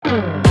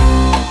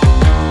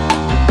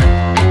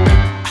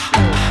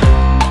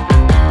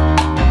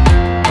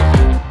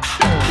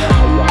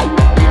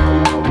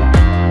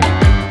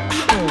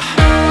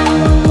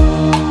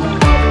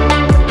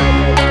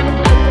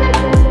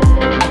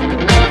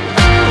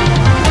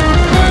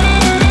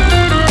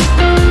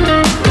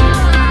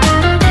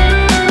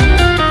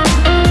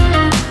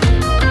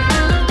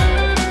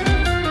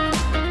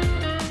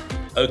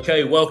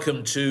Okay,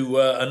 welcome to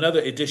another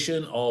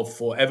edition of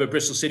Forever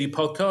Bristol City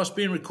podcast,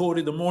 being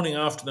recorded the morning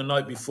after the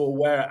night before,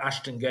 where at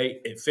Ashton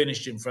Gate it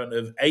finished in front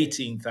of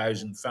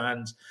 18,000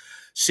 fans.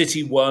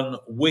 City won,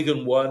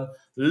 Wigan won. A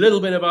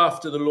little bit of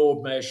after the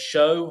Lord Mayor's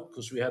show,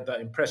 because we had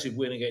that impressive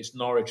win against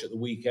Norwich at the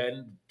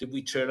weekend. Did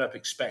we turn up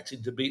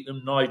expecting to beat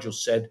them? Nigel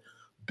said,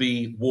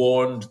 be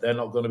warned, they're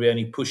not going to be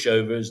any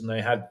pushovers, and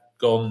they had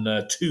gone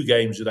 2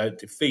 games without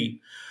defeat.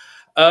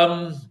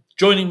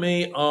 Joining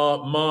me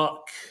are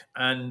Mark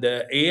and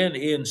Ian.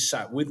 Ian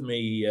sat with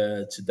me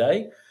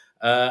today,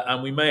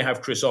 and we may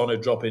have Chris Honor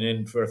dropping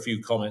in for a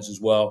few comments as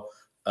well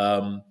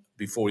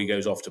before he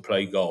goes off to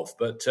play golf.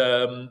 But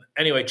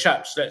anyway,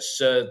 chaps, let's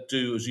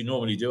do as we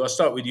normally do. I'll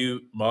start with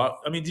you, Mark.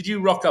 I mean, did you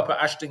rock up at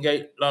Ashton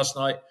Gate last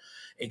night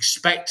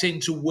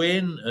expecting to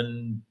win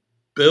and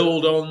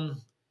build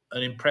on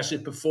an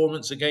impressive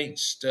performance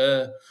against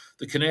the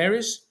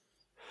Canaries?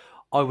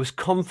 I was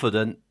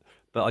confident,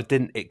 but I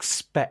didn't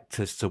expect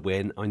us to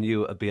win. I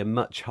knew it would be a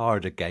much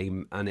harder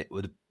game, and it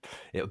would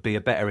be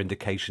a better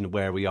indication of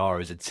where we are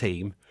as a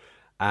team.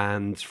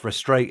 And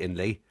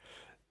frustratingly,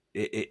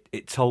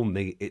 it told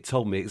me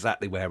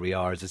exactly where we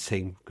are as a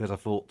team, because I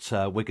thought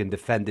Wigan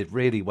defended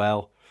really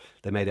well.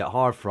 They made it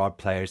hard for our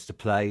players to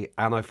play,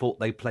 and I thought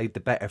they played the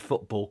better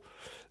football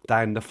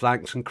down the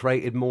flanks and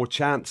created more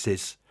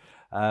chances.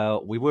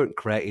 We weren't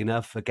creating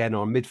enough. Again,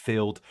 our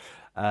midfield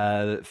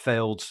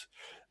failed.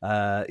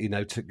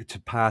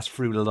 To pass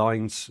through the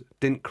lines,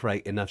 didn't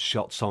create enough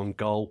shots on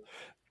goal,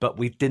 but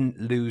we didn't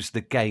lose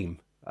the game.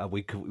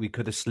 We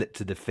could have slipped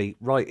to defeat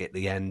right at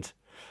the end.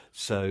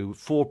 So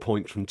 4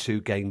 points from 2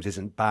 games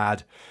isn't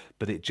bad,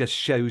 but it just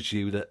shows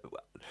you that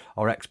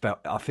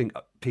I think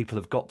people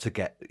have got to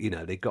get,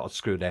 they've got to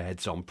screw their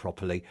heads on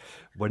properly.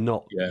 We're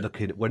not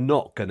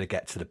going to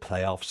get to the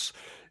playoffs.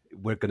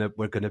 We're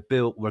gonna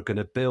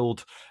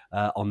build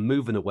on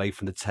moving away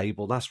from the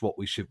table. That's what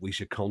we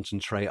should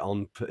concentrate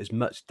on. Put as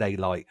much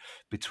daylight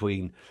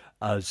between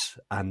us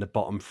and the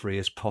bottom 3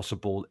 as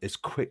possible, as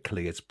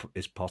quickly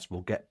as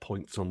possible. Get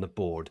points on the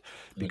board,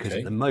 because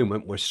at the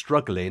moment we're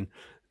struggling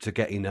to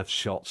get enough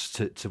shots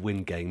to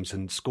win games,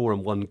 and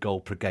scoring 1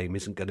 goal per game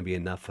isn't going to be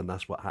enough, and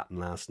that's what happened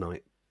last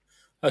night.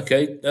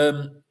 Okay,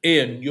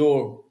 Ian,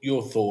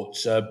 your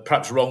thoughts.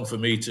 Perhaps wrong for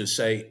me to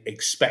say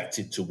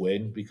expected to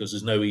win, because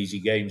there's no easy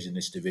games in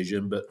this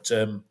division. But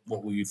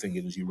what were you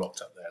thinking as you rocked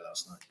up there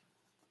last night?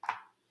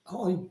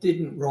 I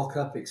didn't rock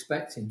up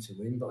expecting to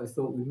win, but I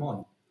thought we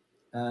might.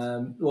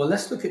 Well,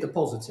 let's look at the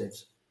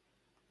positives.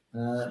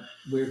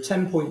 We're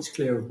 10 points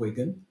clear of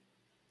Wigan,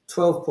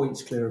 12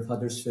 points clear of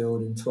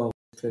Huddersfield, and 12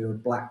 clear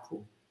of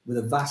Blackpool, with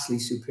a vastly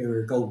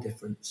superior goal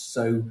difference.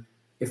 So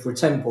if we're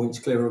 10 points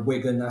clear of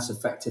Wigan, that's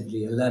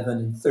effectively 11,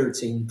 and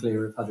 13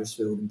 clear of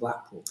Huddersfield and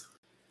Blackpool.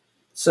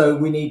 So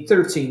we need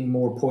 13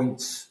 more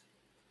points,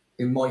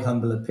 in my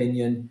humble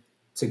opinion,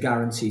 to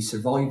guarantee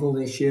survival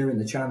this year in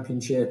the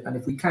Championship. And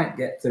if we can't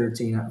get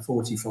 13 out of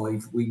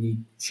 45, we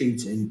need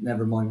shooting,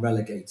 never mind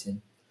relegating.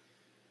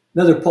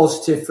 Another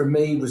positive for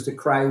me was the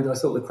crowd. I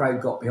thought the crowd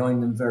got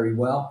behind them very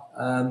well.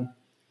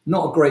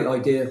 Not a great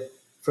idea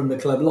from the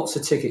club. Lots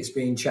of tickets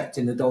being checked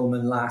in the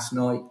Dolman last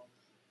night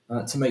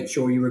to make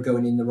sure you were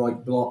going in the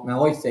right block.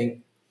 Now, I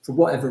think, for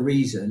whatever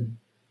reason,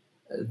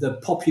 the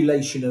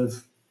population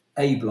of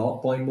A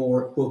block, by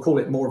more, we'll call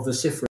it more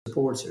vociferous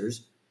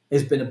supporters,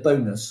 has been a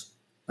bonus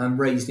and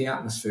raised the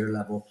atmosphere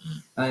level.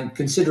 And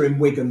considering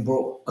Wigan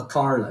brought a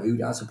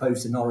carload as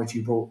opposed to Norwich,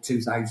 who brought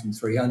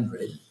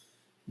 2,300,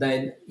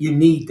 then you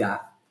need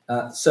that.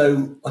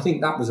 So I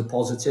think that was a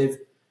positive.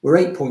 We're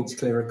 8 points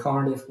clear of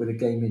Cardiff with a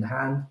game in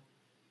hand.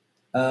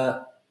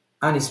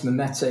 Anis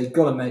Mehmeti,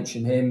 got to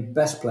mention him,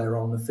 best player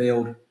on the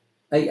field,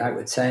 8 out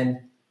of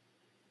 10.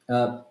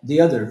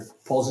 The other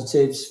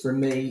positives for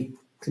me,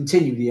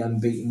 continue the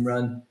unbeaten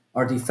run.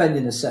 Our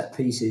defending of set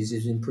pieces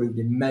has improved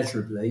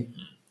immeasurably.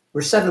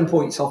 We're 7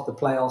 points off the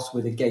playoffs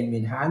with a game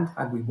in hand.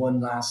 Had we won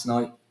last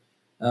night,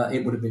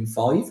 it would have been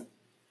 5.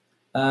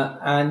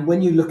 And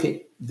when you look at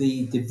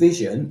the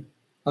division,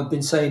 I've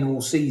been saying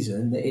all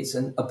season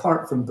that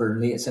apart from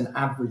Burnley, it's an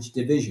average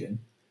division.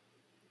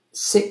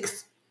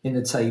 6th in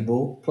the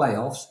table,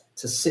 playoffs,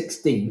 to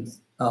 16th,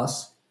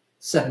 us,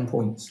 7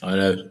 points. I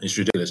know, it's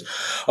ridiculous.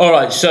 All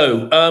right,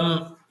 so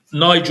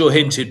Nigel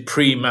hinted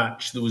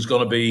pre-match there was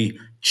going to be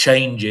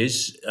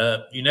changes.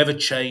 You never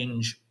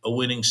change a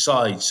winning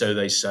side, so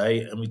they say.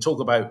 And we talk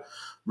about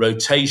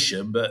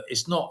rotation, but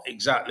it's not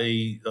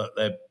exactly that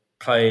they're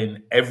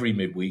playing every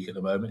midweek at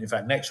the moment. In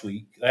fact, next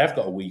week, they have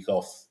got a week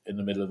off in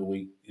the middle of the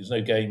week. There's no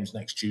games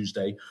next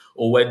Tuesday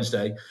or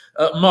Wednesday.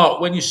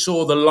 Mark, when you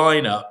saw the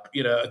lineup,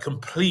 a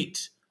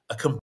complete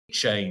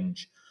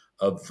change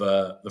of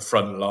the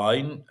front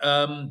line,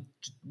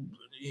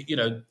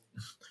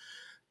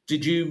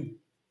 did you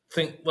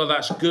think, well,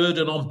 that's good?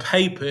 And on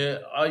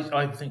paper,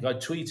 I think I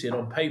tweeted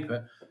on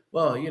paper,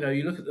 well,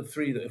 you look at the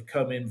 3 that have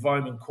come in,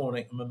 Vyman,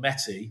 Cornick and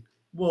Mehmeti,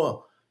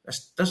 well, that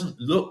doesn't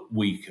look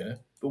weaker.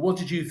 But what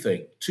did you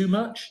think? Too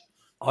much?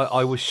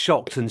 I was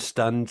shocked and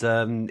stunned.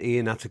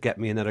 Ian had to get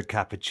me another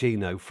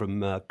cappuccino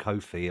from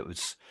Kofi.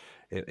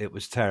 It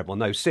was terrible.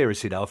 No,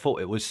 seriously though, I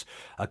thought it was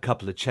a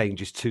couple of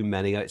changes too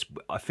many.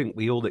 I think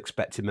we all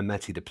expected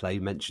Mehmeti to play.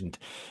 You mentioned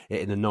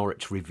it in the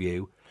Norwich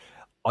review.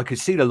 I could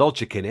see the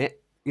logic in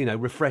it.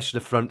 Refresh the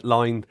front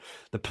line.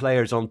 The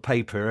players on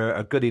paper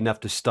are good enough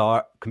to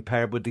start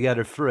compared with the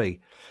other three.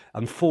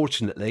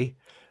 Unfortunately,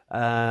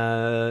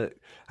 Harry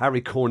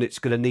Cornett's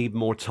going to need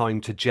more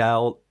time to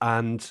gel,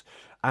 and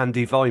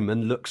Andy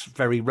Weimann looks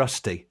very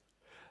rusty.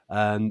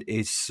 And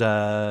his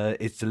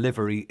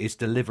delivery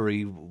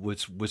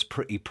was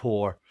pretty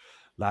poor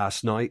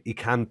last night. He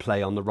can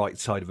play on the right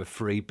side of a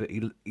free, but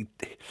he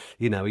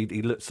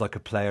looks like a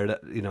player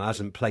that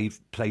hasn't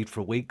played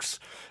for weeks.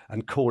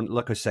 And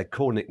like I said,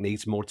 Cornick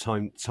needs more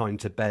time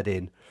to bed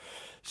in.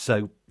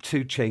 So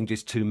 2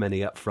 changes too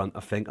many up front.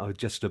 I think I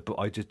just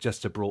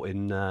brought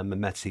in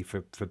Mehmeti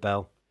for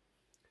Bell.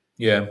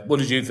 Yeah, what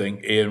did you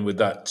think, Ian, with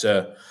that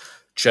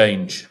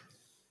changes?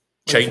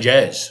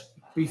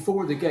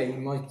 Before the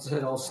game, I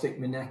said I'll stick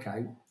my neck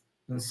out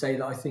and say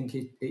that I think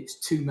it's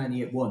too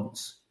many at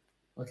once.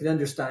 I could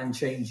understand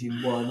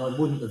changing one. I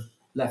wouldn't have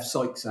left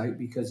Sykes out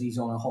because he's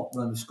on a hot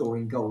run of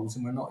scoring goals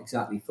and we're not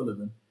exactly full of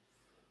them.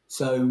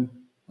 So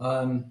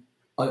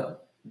I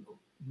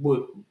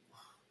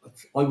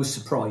was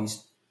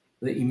surprised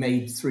that he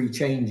made 3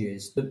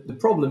 changes. The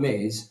problem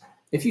is,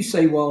 if you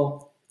say,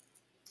 well,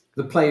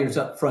 the players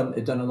up front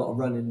had done a lot of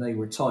running and they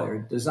were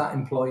tired, does that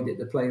imply that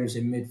the players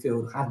in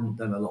midfield hadn't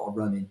done a lot of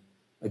running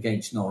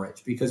against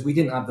Norwich? Because we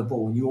didn't have the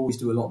ball, and you always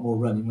do a lot more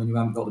running when you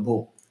haven't got the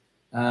ball.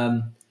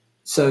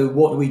 So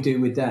what do we do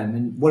with them?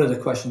 And one of the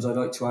questions I'd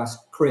like to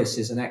ask Chris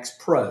is an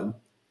ex-pro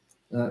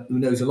who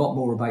knows a lot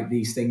more about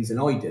these things than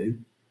I do,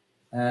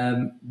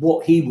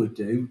 what he would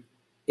do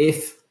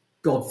if,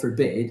 God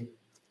forbid,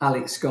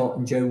 Alex Scott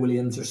and Joe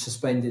Williams are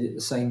suspended at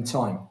the same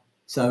time.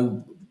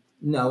 So,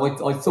 no,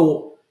 I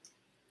thought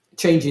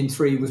changing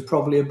 3 was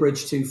probably a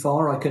bridge too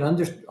far. I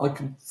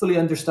can fully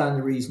understand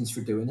the reasons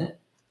for doing it.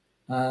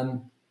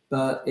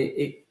 But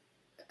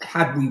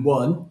had we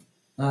won,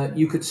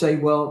 you could say,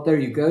 well, there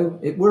you go,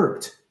 it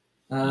worked.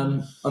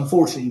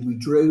 Unfortunately, we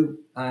drew.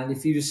 And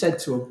if you said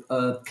to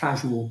a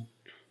casual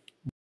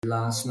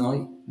last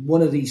night,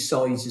 one of these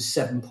sides is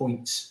 7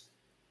 points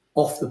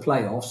off the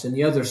playoffs and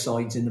the other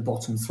side's in the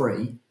bottom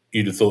 3.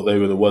 You'd have thought they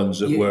were the ones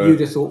that were...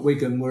 You'd have thought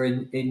Wigan were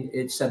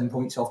in 7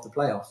 points off the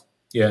playoffs.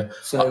 Yeah.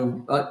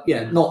 So,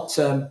 not...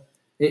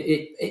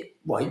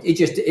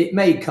 It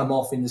may come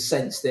off in the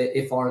sense that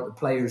if the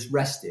players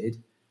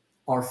rested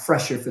are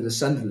fresher for the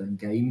Sunderland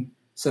game,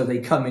 so they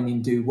come in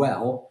and do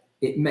well,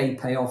 it may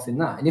pay off in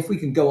that. And if we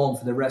can go on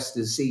for the rest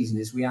of the season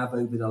as we have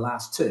over the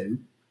last 2,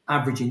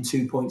 averaging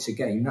 2 points a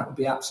game, that would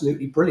be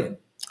absolutely brilliant.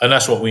 And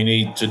that's what we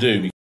need to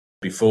do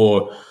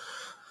before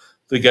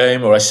the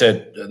game, or I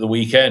said at the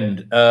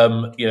weekend,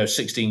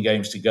 16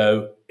 games to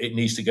go. It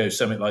needs to go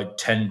something like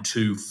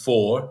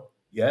 10-4,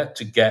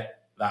 to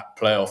get that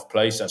playoff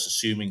place. That's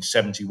assuming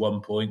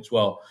 71 points.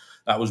 Well,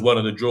 that was one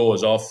of the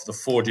draws off the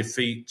 4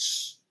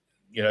 defeats.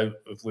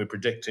 If we're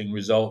predicting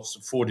results,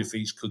 4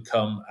 defeats could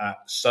come at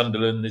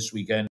Sunderland this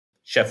weekend,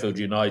 Sheffield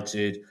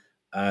United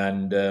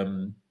and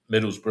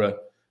Middlesbrough,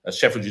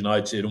 Sheffield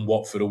United and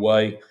Watford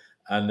away,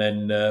 and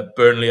then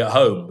Burnley at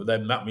home. But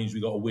then that means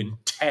we've got to win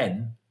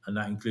 10, and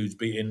that includes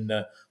beating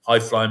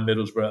high-flying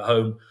Middlesbrough at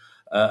home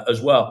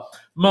as well.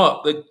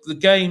 Mark, the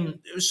game,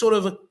 it was sort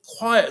of a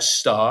quiet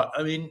start.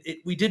 I mean,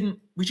 we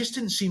just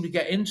didn't seem to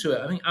get into it.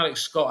 I think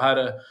Alex Scott had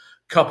a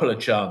couple of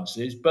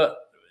chances, but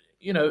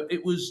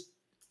it was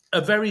a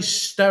very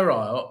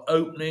sterile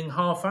opening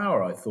half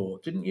hour, I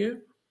thought, didn't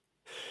you?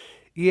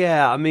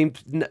 Yeah, I mean,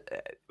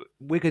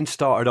 Wigan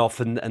started off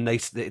and they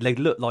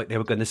looked like they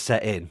were going to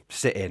sit in.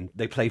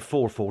 They play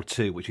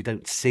 4-4-2, which you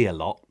don't see a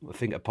lot. I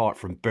think apart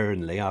from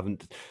Burnley,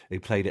 they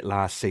played it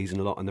last season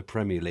a lot in the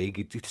Premier League.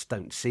 You just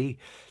don't see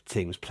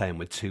teams playing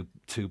with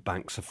two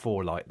banks of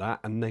 4 like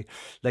that, and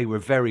they were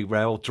very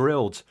well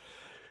drilled.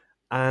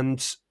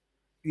 And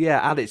yeah,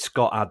 Alex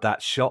Scott had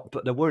that shot,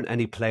 but there weren't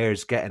any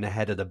players getting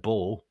ahead of the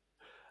ball.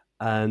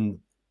 And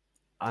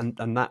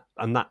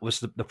that was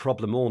the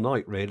problem all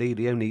night. Really,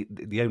 the only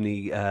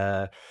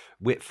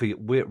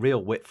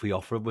real width we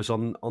offered was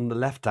on the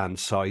left hand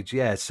side.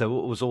 Yeah, so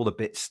it was all a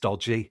bit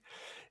stodgy.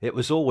 It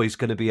was always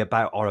going to be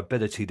about our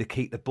ability to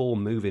keep the ball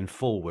moving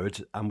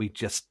forward, and we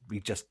just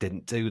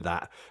didn't do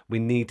that. We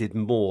needed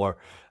more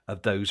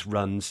of those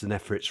runs and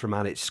efforts from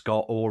Alex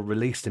Scott or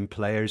releasing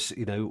players,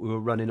 who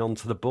were running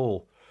onto the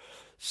ball.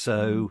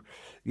 So,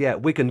 yeah,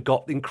 Wigan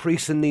got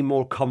increasingly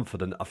more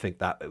confident, I think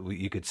that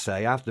you could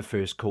say. After the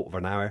first quarter of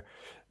an hour,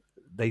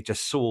 they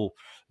just saw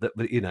that,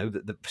 that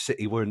the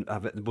City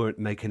weren't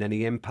making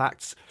any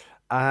impacts,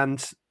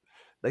 and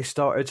they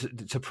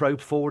started to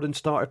probe forward and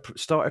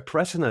started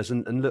pressing us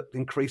and looked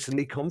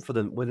increasingly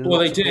confident. Well,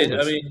 they did.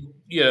 I mean,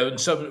 and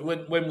so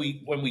when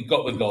we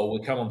got the goal,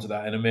 we'll come on to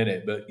that in a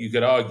minute, but you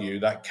could argue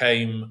that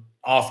came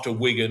after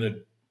Wigan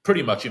had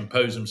pretty much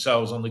imposed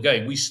themselves on the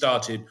game. We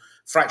started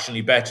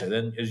fractionally better.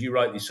 Then, as you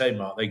rightly say,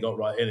 Mark, they got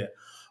right in it.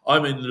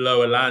 I'm in the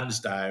lower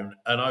Lansdowne,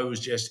 and I was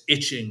just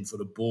itching for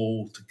the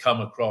ball to come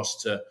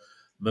across to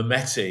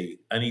Mehmeti,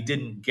 and he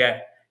didn't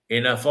get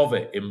enough of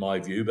it, in my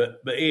view.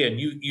 But Ian,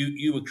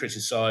 you were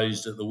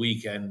criticised at the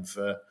weekend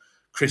for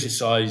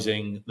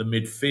criticising the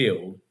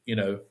midfield.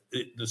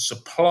 The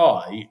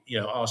supply.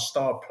 Our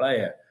star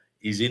player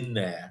is in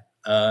there,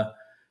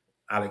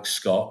 Alex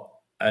Scott,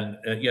 and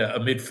a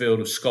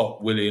midfield of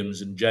Scott,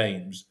 Williams, and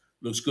James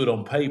looks good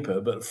on paper,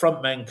 but the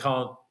front men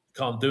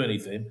can't do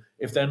anything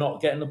if they're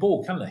not getting the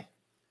ball, can they?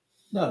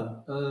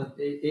 No,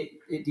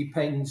 it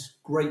depends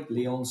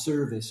greatly on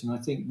service, and I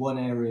think one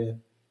area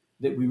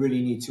that we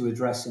really need to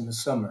address in the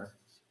summer.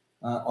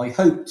 I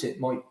hoped it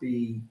might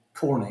be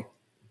Cornick,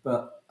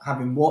 but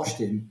having watched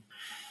him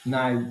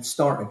now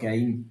start a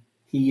game,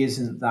 he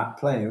isn't that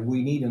player.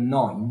 We need a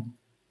 9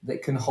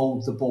 that can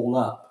hold the ball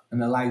up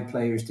and allow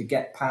players to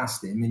get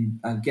past him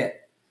and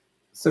get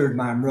third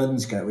man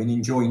runs going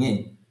and join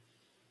in.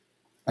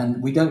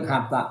 And we don't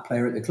have that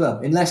player at the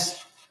club,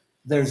 unless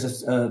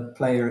there's a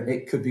player.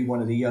 It could be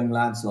one of the young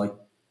lads like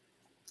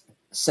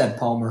Seb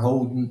Palmer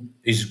Holden.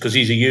 Because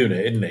he's a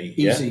unit, isn't he?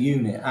 He's a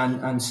unit,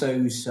 and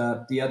so's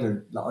the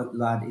other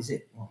lad. Is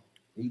it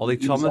Ollie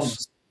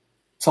Thomas?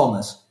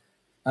 Thomas.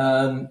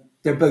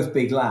 They're both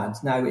big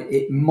lads. Now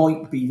it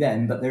might be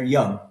them, but they're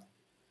young.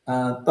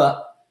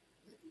 But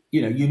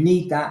you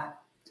need that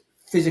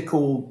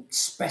physical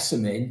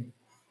specimen,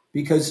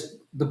 because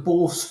the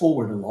balls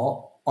forward a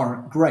lot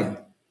aren't great.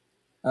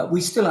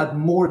 We still had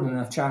more than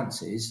enough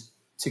chances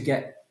to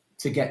get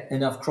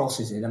enough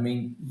crosses in. I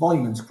mean,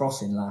 Vyman's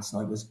crossing last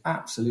night was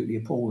absolutely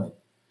appalling.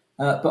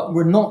 But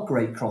we're not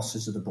great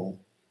crossers of the ball.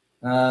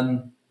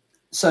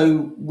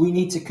 So we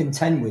need to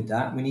contend with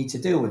that. We need to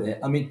deal with it.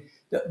 I mean,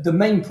 the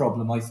main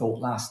problem I thought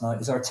last night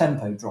is our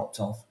tempo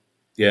dropped off.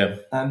 Yeah.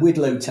 And with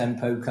low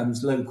tempo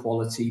comes low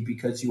quality,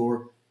 because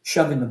you're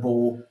shoving the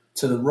ball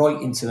to the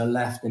right, into the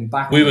left, and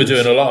back. We were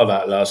doing a lot of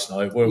that last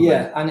night, weren't we?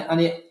 Yeah,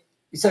 and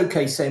it's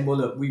okay saying, well,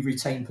 look, we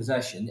retain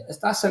possession.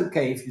 That's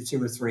okay if you're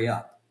 2 or 3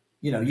 up.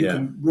 You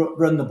can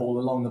run the ball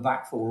along the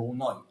back four all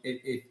night.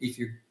 If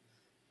you're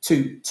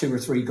two or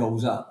 3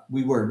 goals up,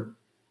 we weren't.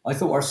 I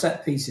thought our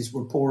set pieces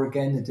were poor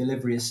again. The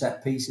delivery of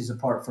set pieces,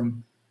 apart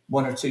from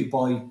 1 or 2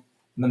 by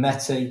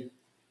Mehmeti,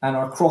 and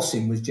our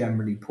crossing was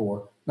generally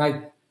poor.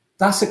 Now,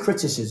 that's a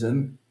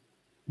criticism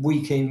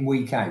week in,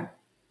 week out.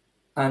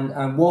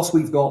 And whilst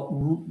we've got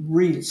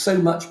really so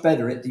much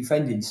better at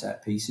defending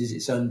set pieces,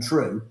 it's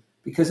untrue.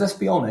 Because let's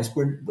be honest,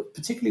 we're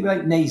particularly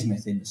without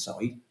Naismith in the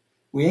side,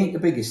 we ain't the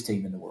biggest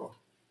team in the world,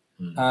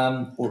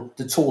 or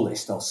the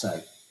tallest, I'll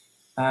say.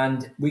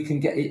 And we can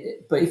get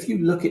it. But if you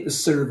look at the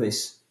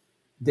service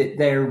that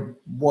their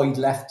wide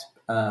left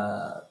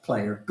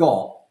player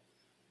got,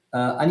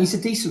 and he's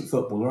a decent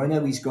footballer. I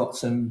know he's got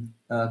some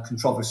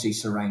controversy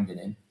surrounding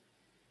him,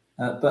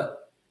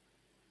 but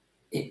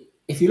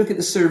if you look at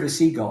the service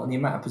he got and the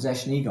amount of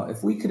possession he got,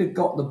 if we could have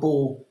got the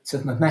ball to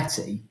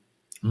Mehmeti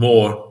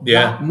more,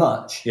 that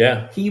much,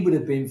 he would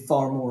have been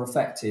far more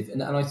effective.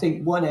 And I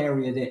think one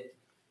area that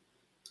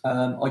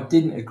I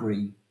didn't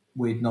agree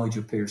with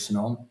Nigel Pearson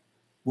on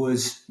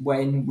was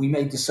when we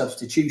made the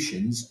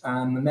substitutions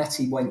and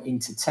Mehmeti went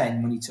into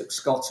 10 when he took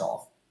Scott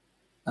off,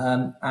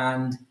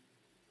 and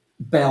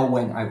Bell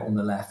went out on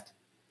the left.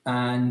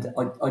 And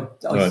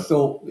I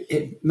thought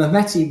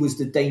Mehmeti was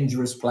the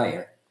dangerous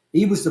player.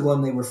 He was the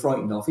one they were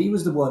frightened of. He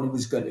was the one who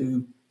was going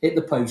to hit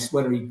the post,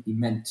 whether he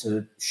meant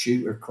to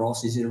shoot or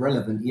cross is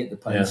irrelevant. He hit the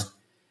post.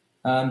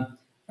 Yeah.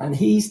 And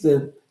he's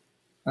he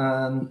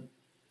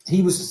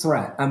was a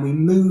threat, and we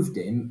moved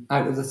him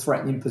out of the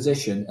threatening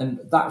position. And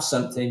that's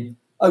something,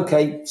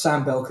 okay,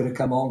 Sam Bell could have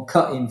come on,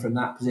 cut in from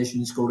that position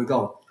and scored a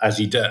goal. As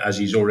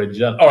he's already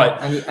done. All right.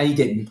 And he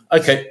didn't.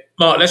 Okay,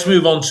 Mark, let's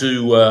move on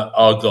to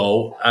our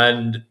goal.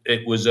 And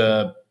it was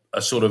a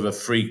sort of a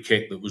free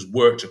kick that was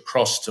worked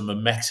across to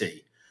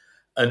Mehmeti.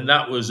 And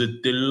that was a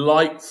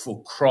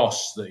delightful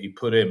cross that he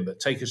put in. But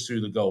take us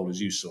through the goal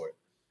as you saw it.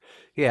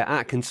 Yeah,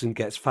 Atkinson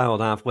gets fouled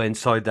halfway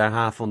inside their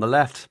half on the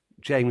left.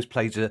 James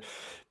plays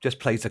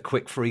a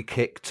quick free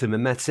kick to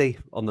Mehmeti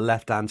on the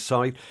left-hand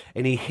side,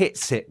 and he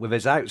hits it with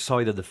his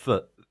outside of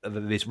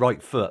his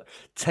right foot,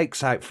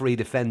 takes out 3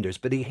 defenders,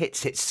 but he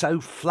hits it so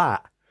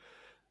flat,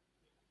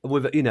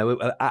 with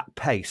at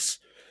pace,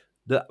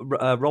 that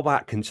Rob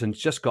Atkinson's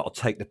just got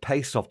to take the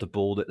pace off the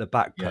ball at the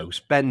back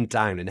post, bend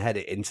down and head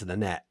it into the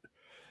net.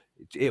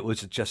 It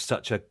was just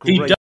such a great...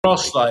 He'd done a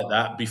cross like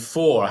that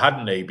before,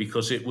 hadn't he?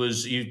 Because it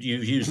was,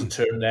 you've used the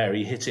term there,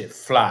 he hit it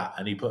flat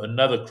and he put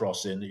another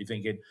cross in that you're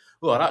thinking,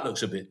 well, that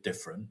looks a bit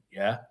different,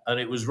 yeah? And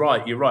it was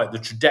right, you're right, the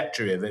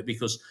trajectory of it,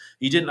 because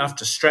he didn't have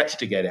to stretch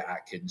to get it,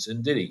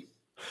 Atkinson, did he?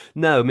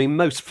 No, I mean,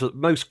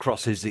 most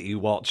crosses that you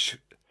watch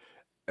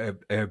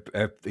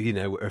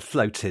are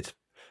floated.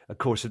 Of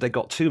course, if they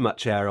got too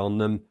much air on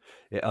them,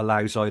 it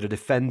allows either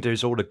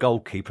defenders or the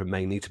goalkeeper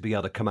mainly to be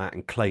able to come out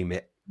and claim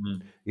it.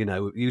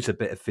 Use a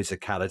bit of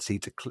physicality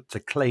to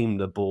claim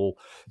the ball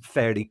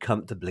fairly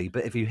comfortably.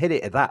 But if you hit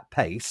it at that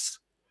pace,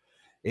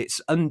 it's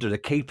under the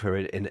keeper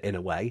in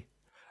a way.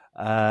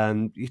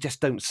 You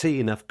just don't see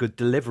enough good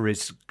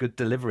deliveries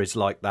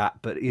like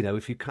that. But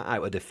if you cut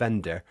out a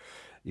defender,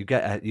 you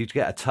get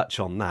a touch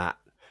on that.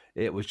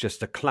 It was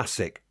just a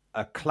classic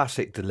a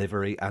classic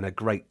delivery and a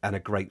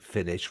great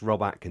finish.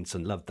 Rob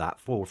Atkinson loved that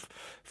fourth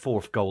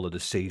goal of the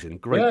season.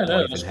 Great Yeah, no,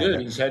 diving that's header,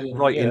 good. He's heading,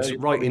 right you know, into he'll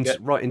probably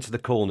get, right into the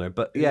corner.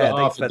 But if he got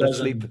they half a fell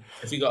asleep. dozen,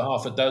 if he got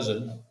half a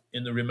dozen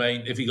in the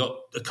remain, if he got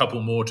a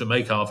couple more to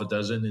make half a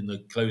dozen in the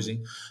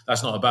closing,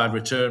 that's not a bad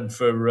return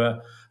for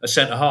a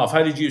centre half.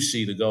 How did you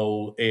see the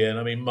goal, Ian?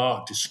 I mean,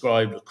 Mark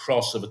described a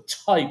cross of a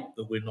type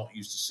that we're not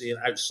used to seeing,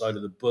 outside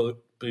of the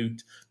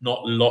boot,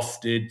 not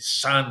lofted,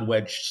 sand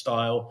wedge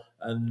style,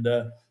 and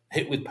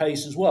hit with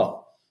pace as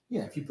well.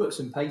 Yeah, if you put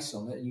some pace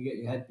on it and you get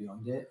your head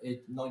behind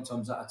it, 9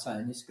 times out of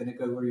 10, it's going to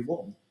go where you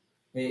want.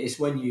 It's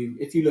when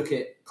if you look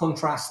at,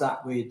 contrast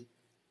that with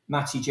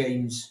Matty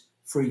James'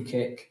 free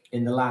kick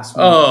in the last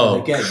minute of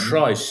the game. Oh,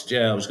 Christ,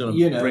 yeah, I was going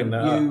to bring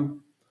that up.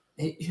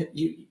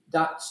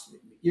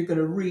 You're going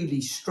to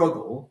really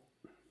struggle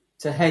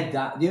to head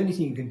that. The only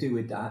thing you can do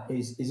with that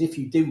is if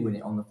you do win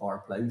it on the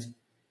far post,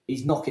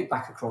 is knock it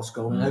back across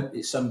goal and hope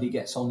that somebody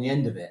gets on the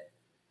end of it.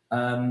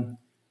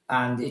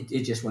 And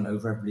it just went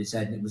over everybody's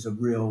head, and it was a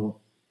real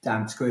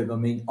damp squib. I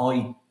mean,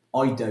 I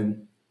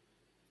don't.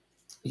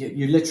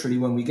 You literally,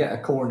 when we get a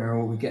corner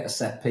or we get a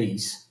set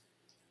piece,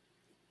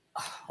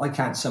 I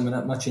can't summon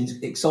up much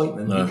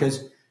excitement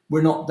because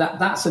we're not.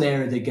 That's an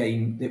area of the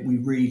game that we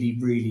really,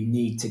 really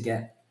need to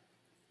get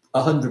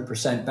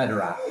 100%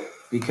 better at,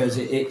 because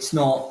it's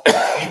not.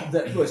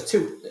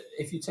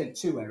 If you take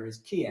 2 areas,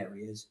 key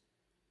areas,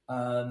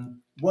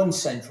 one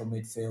central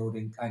midfield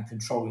and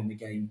controlling the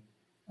game.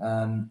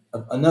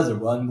 Another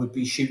one would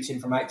be shooting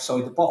from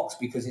outside the box,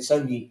 because it's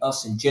only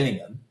us in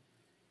Gillingham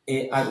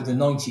out of the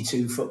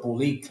 92 Football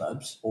League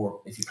clubs, or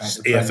if you count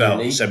the Premier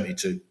League,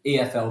 72.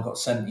 EFL got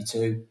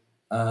 72,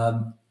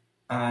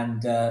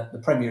 and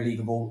the Premier League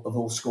have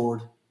all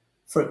scored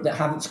that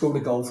haven't scored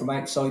a goal from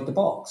outside the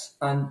box,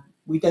 and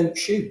we don't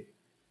shoot.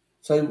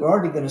 So we're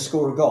hardly going to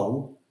score a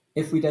goal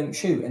if we don't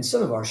shoot, and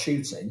some of our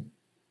shooting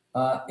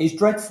is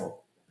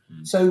dreadful.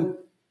 So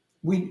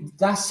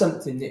that's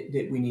something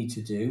that we need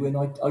to do, and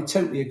I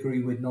totally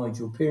agree with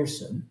Nigel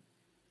Pearson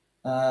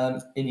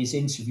in his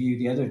interview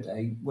the other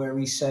day, where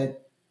he said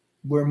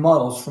we're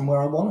miles from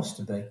where I want us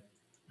to be.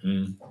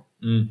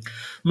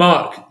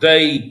 Mark,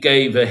 they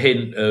gave a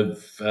hint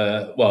of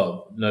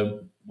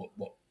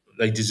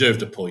they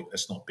deserved a point.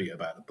 Let's not beat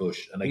about the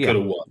bush, and they could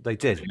have won. They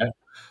did,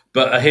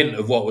 but a hint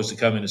of what was to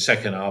come in the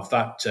second half.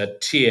 That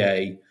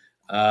TA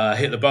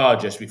hit the bar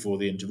just before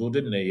the interval,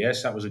 didn't he?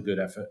 Yes, that was a good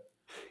effort.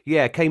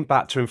 Yeah, came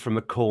back to him from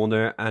a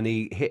corner and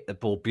he hit the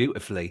ball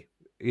beautifully.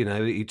 You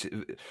know,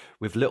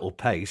 with little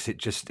pace, it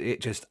just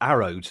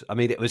arrowed. I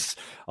mean, it was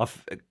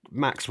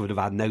Max would have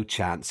had no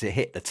chance. It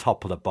hit the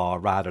top of the bar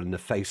rather than the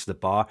face of the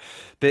bar.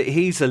 But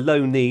he's a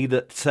loanee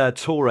that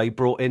Torre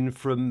brought in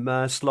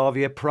from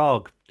Slavia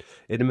Prague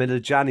in the middle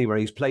of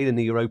January. He's played in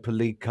the Europa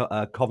League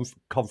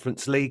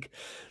Conference League.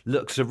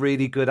 Looks a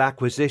really good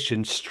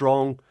acquisition.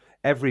 Strong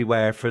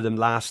everywhere for them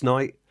last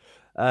night.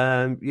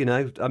 You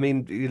know, I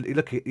mean,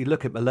 you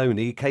look at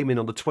Maloney. He came in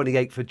on the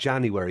 28th of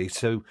January,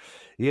 so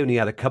he only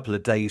had a couple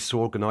of days to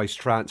organise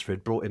transfer.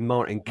 He'd brought in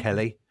Martin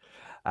Kelly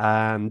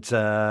and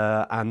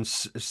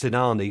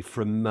Sinani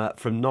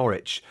from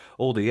Norwich.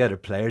 All the other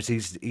players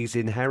he's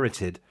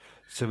inherited,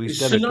 so he's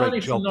done a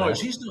great job there.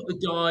 He's not the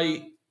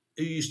guy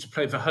who used to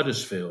play for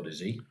Huddersfield, is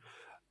he?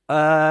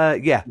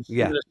 Yeah.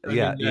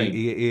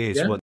 He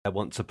is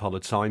once upon a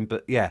time,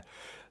 but yeah.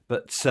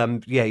 But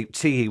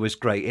Teehee was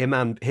great. Him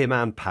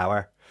and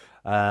Power.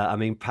 I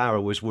mean, Power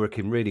was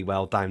working really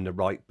well down the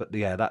right, but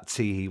yeah, that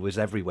Teehee was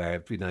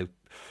everywhere. You know,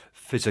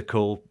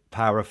 physical,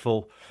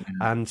 powerful,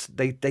 and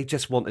they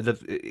just wanted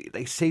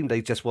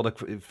they just want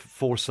to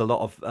force a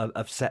lot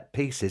of set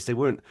pieces. They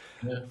weren't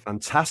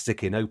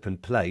fantastic in open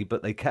play,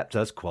 but they kept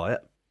us quiet.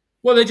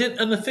 Well, they did,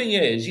 and the thing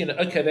is, you know,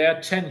 okay, they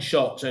had 10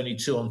 shots, only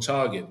 2 on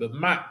target, but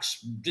Max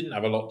didn't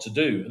have a lot to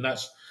do, and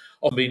that's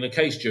often been the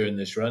case during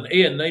this run.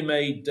 Ian,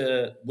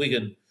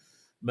 Wigan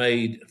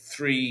made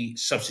 3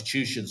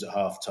 substitutions at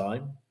half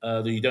time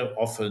that you don't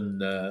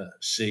often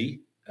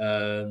see.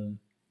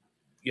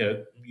 You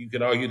know, you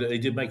could argue that they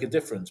did make a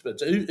difference.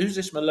 But who's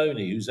this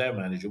Maloney? Who's their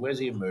manager? Where's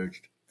he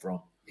emerged from?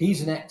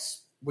 He's an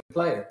ex-Wigan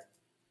player,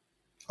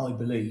 I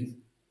believe.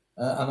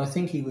 And I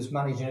think he was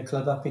managing a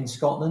club up in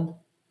Scotland.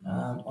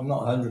 I'm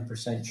not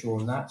 100% sure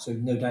on that, so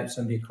no doubt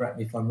somebody will correct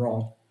me if I'm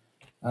wrong.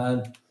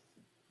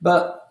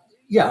 But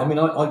yeah, I mean,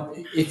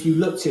 if you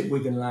looked at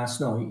Wigan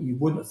last night, you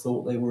wouldn't have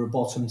thought they were a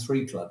bottom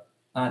 3 club.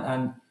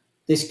 And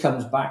this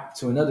comes back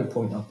to another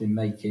point I've been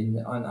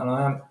making, and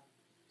I haven't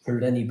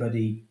heard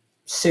anybody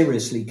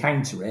seriously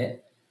counter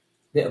it,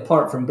 that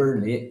apart from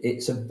Burnley,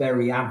 it's a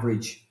very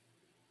average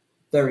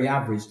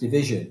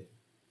division.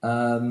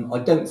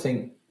 I don't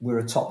think we're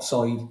a top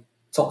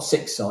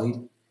 6 side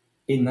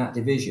in that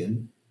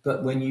division.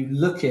 But when you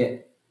look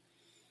at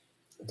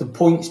the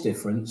points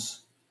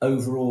difference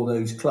over all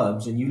those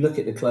clubs, and you look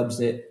at the clubs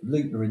that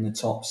Luton are in the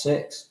top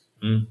 6,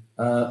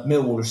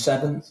 Millwall are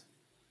 7th.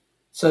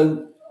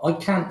 So I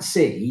can't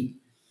see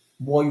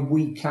why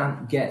we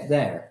can't get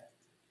there.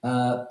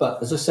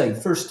 But as I say,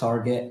 first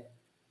target,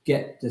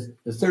 get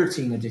the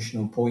 13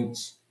 additional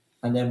points,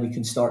 and then we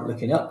can start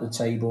looking up the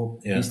table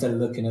instead of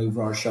looking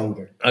over our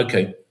shoulder.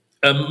 Okay.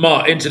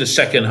 Mark, into the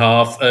second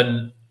half,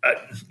 and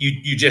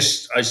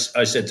I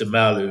said to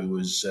Mel, who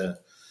was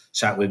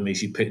sat with me,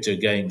 she picked her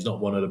games, not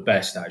one of the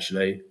best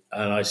actually,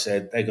 and I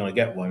said they're going to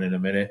get one in a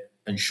minute,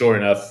 and sure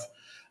enough,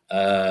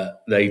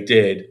 they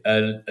did.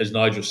 And as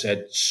Nigel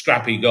said,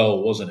 scrappy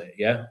goal, wasn't it?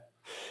 Yeah.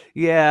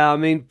 Yeah, I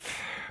mean,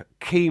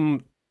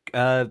 Keane,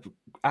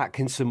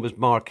 Atkinson was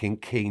marking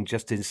Keane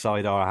just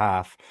inside our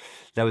half.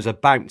 There was a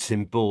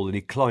bouncing ball, and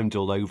he climbed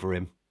all over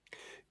him.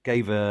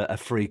 Gave a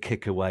free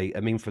kick away. I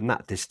mean, from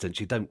that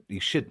distance, you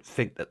shouldn't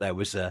think that there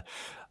was a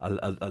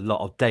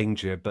lot of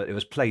danger, but it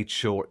was played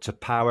short to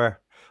Power.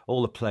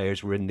 All the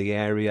players were in the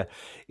area.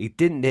 He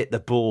didn't hit the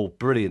ball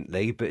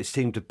brilliantly, but it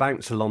seemed to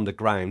bounce along the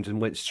ground and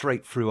went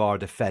straight through our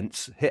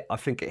defence. I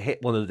think it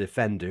hit one of the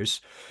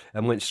defenders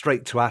and went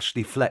straight to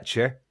Ashley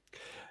Fletcher.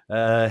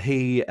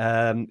 He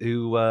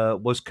who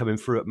was coming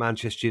through at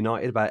Manchester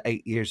United about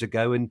 8 years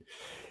ago, and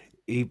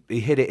he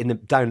hit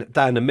it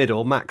down the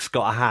middle. Max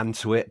got a hand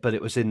to it, but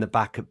it was in the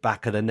back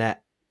of the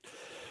net.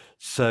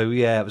 So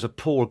yeah, it was a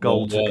poor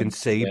goal to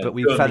concede, but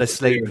we fell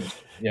asleep.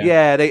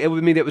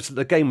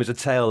 The game was a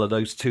tale of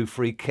those 2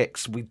 free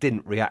kicks. We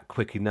didn't react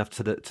quick enough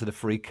to the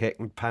free kick,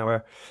 and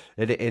Power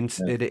hit it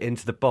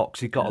into the box.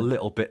 He got a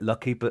little bit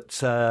lucky,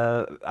 but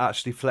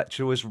Ashley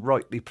Fletcher was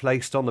rightly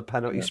placed on the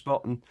penalty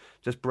spot and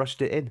just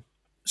brushed it in.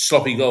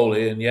 Sloppy goal,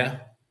 Ian. Yeah.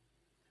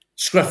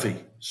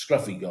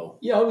 Scruffy goal.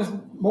 Yeah, I was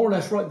more or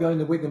less right behind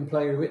the Wigan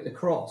player who hit the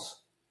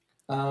cross.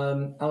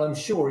 And I'm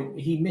sure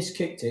he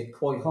miskicked it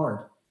quite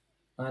hard.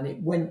 And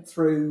it went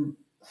through,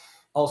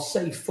 I'll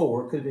say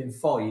 4, it could have been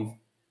 5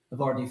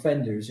 of our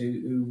defenders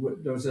who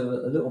there was a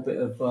little bit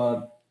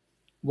of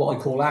what I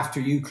call after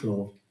you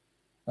claw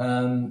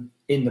in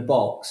the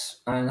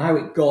box. And how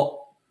it got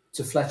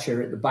to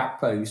Fletcher at the back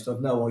post,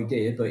 I've no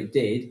idea, but it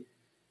did.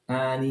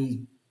 And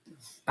he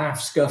half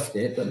scuffed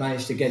it, but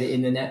managed to get it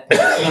in the net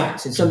past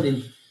Max. And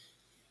something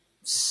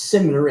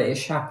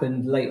similar-ish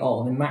happened late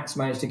on, and Max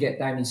managed to get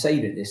down and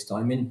save it this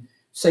time and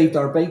saved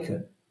our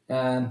bacon.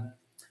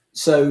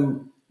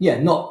 So,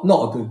 yeah, not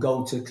a good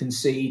goal to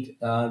concede.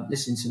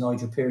 Listening to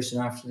Nigel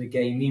Pearson after the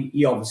game,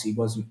 he obviously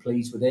wasn't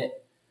pleased with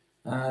it.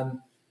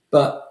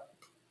 But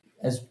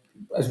as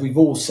we've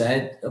all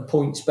said, a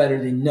point's better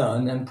than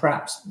none, and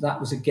perhaps that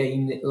was a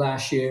game that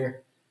last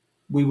year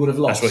we would have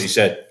lost. That's what he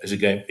said as a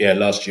game. Yeah,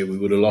 last year we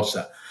would have lost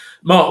that.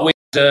 Mark, we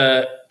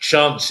had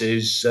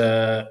chances.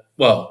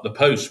 The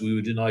post, we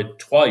were denied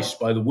twice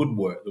by the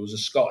woodwork. There was a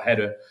Scott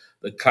header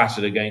that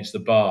clattered against the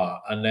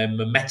bar. And then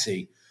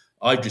Mehmeti,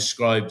 I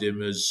described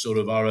him as sort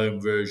of our own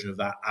version of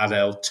that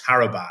Adel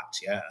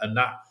Tarabat. Yeah. And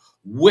that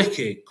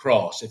wicked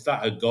cross, if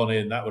that had gone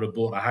in, that would have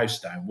brought a house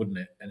down, wouldn't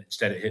it? And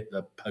instead it hit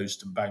the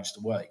post and bounced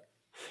away.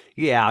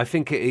 Yeah, I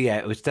think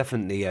it was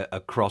definitely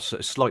a cross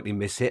that slightly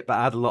mishit, but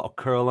had a lot of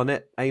curl on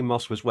it.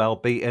 Amos was well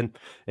beaten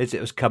as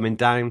it was coming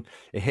down.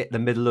 It hit the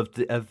middle of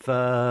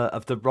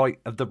the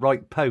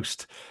right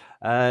post.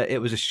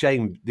 It was a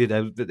shame,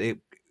 that it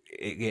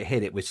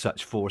hit it with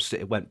such force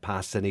that it went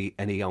past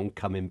any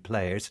oncoming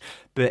players.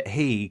 But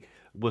he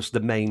was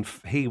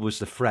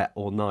the threat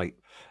all night,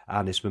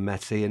 Anis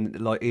Mehmeti, and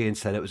like Ian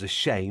said, it was a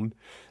shame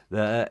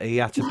that he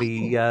had to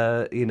be,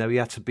 he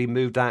had to be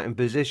moved out in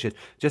position.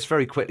 Just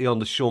very quickly on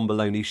the Sean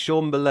Maloney.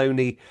 Sean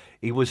Maloney,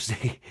 he was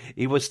the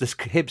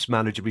Hibs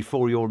manager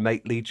before your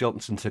mate Lee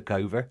Johnson took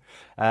over,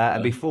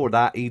 and before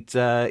that,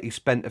 he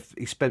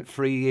spent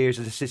 3 years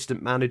as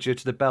assistant manager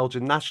to the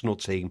Belgian national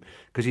team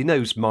because he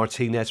knows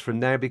Martinez from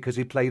there because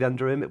he played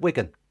under him at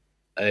Wigan.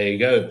 There you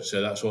go.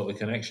 So that's what the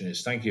connection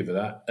is. Thank you for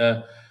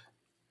that.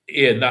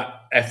 Ian,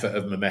 that effort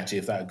of Mehmeti,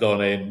 if that had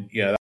gone in,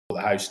 that put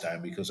the house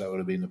down because that would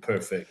have been the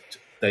perfect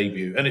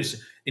debut. And it's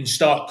in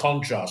stark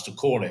contrast to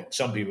Cornick.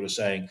 Some people are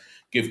saying,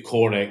 give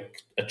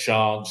Cornick a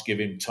chance, give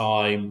him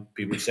time.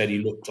 People said he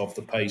looked off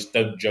the pace.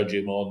 Don't judge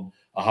him on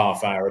a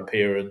half-hour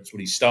appearance when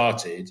he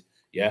started.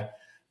 Yeah,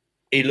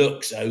 he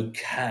looks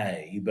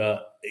okay,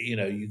 but,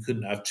 you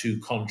couldn't have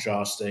two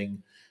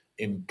contrasting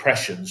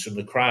impressions from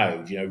the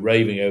crowd,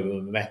 raving over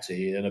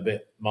Mehmeti and a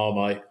bit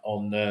Marmite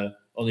on the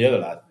other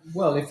lad.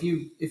 Well, if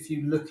you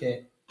look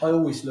at, I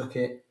always look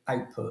at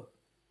output,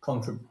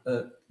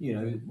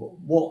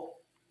 what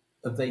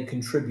have they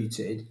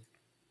contributed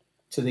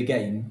to the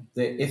game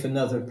that if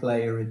another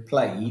player had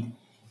played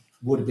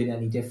would have been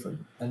any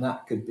different. And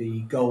that could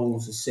be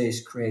goals,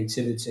 assists,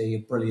 creativity, a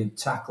brilliant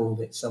tackle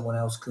that someone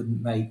else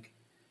couldn't make.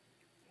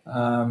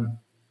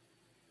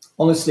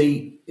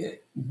 Honestly,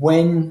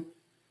 when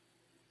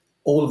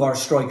all of our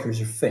strikers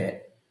are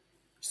fit,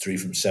 it's 3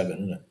 from 7,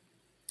 isn't it?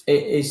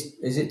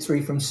 Is it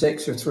 3 from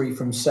 6 or 3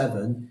 from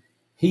 7?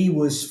 He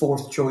was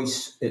 4th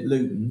choice at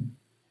Luton,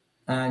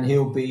 and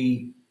he'll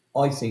be,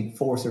 I think,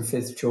 4th or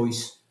 5th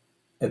choice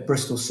at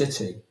Bristol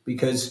City,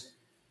 because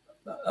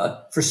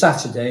for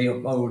Saturday, I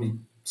already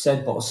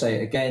said, but I'll say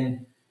it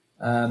again,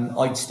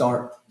 I'd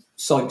start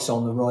Sykes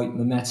on the right,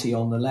 Mehmeti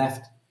on the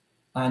left,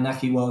 and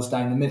Nahki Wells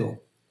down the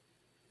middle.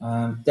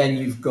 Then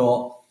you've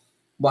got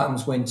what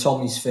happens when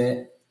Tommy's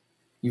fit.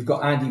 You've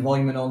got Andy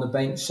Vyman on the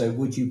bench, so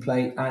would you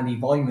play Andy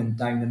Vyman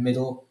down the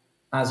middle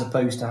as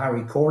opposed to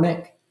Harry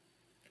Cornick?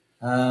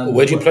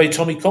 Where do you play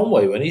Tommy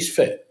Conway when he's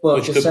fit? Well,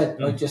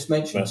 I just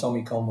mentioned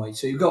Tommy Conway.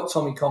 So you've got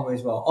Tommy Conway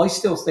as well. I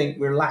still think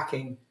we're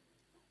lacking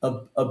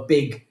a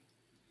big,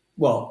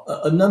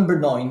 a number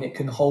 9 that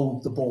can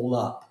hold the ball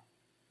up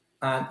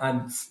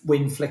and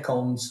win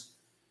flick-ons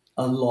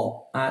a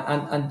lot.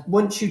 And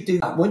once you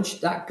do that, once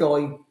that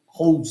guy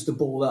holds the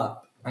ball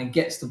up and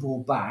gets the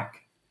ball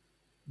back,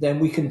 then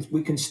we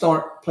can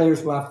start.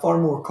 Players will have far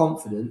more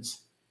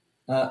confidence.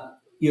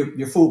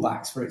 Your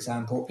fullbacks, for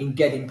example, in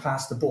getting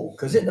past the ball.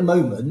 Because at the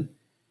moment,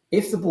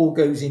 if the ball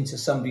goes into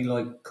somebody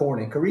like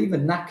Cornick or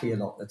even Naki a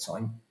lot of the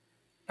time,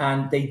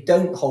 and they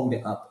don't hold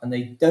it up and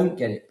they don't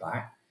get it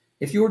back,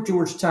 if you're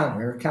George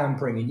Tanner or Cam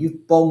Pring and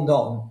you've bombed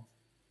on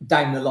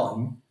down the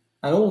line,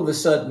 and all of a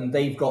sudden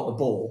they've got the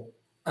ball,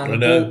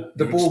 and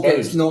the ball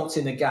gets knocked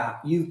in the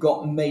gap, you've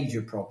got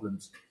major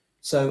problems.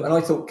 So, and I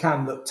thought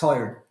Cam looked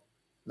tired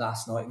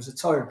last night. It was a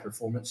tired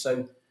performance.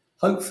 So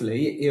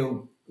hopefully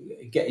he'll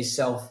get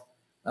himself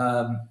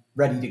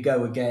ready to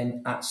go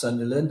again at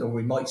Sunderland, or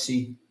we might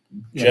see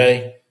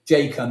Jay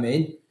come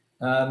in.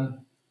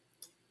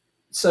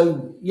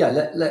 So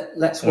yeah,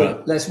 let's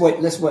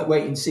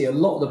wait and see. A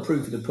lot of the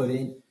proof of the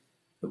pudding.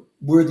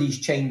 Were these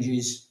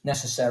changes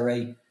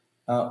necessary?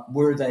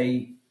 Were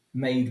they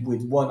made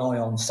with one eye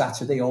on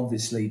Saturday?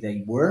 Obviously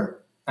they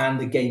were, and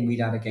the game we'd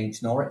had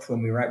against Norwich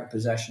when we were out of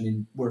possession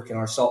and working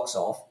our socks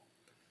off.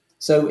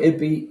 So it'd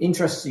be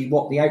interesting to see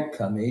what the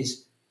outcome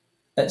is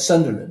at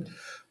Sunderland.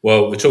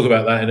 Well, we'll talk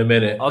about that in a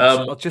minute.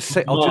 I'll just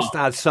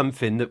add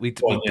something that we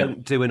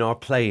don't do in our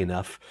play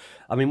enough.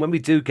 I mean, when we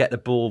do get the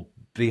ball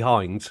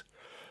behind,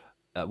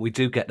 we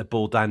do get the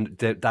ball down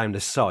the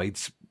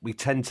sides. We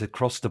tend to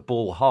cross the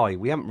ball high.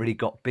 We haven't really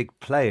got big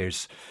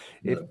players.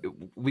 No.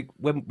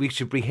 When we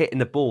should be hitting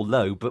the ball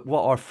low, but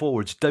what our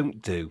forwards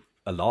don't do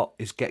a lot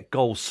is get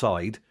goal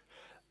side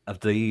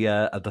of the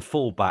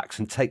fullbacks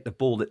and take the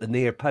ball at the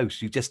near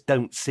post. You just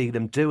don't see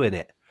them doing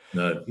it.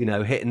 No.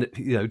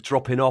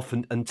 Dropping off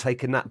and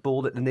taking that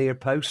ball at the near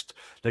post.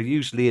 They're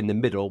usually in the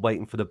middle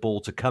waiting for the ball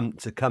to come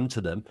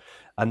to them.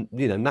 And,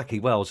 Naki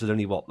Wells is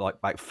only about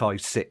 5'6",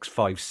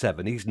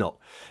 5'7". He's not,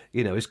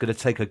 it's going to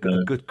take a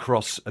good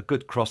cross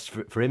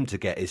for him to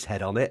get his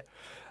head on it.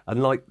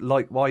 And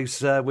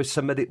likewise with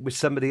some of the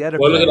other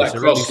players, look at that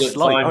cross that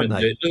Vyman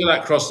did. Look at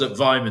that cross that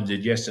Vyman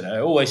did yesterday.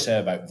 I always say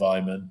about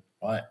Vyman,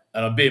 right?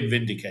 And I'm being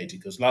vindicated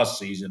because last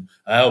season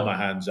I held my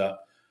hands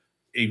up.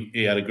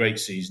 He had a great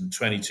season,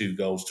 22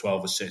 goals,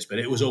 12 assists, but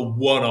it was a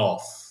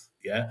one-off,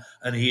 yeah?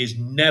 And he is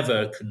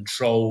never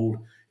controlled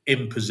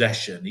in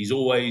possession.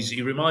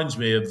 He reminds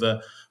me of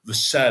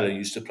Vassell, who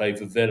used to play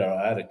for Villa.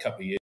 I had a couple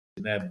of years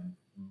in them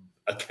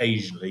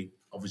occasionally,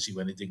 obviously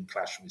when it didn't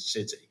clash with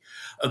City.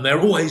 And there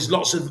are always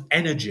lots of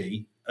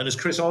energy. And as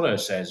Chris Honor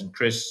says, and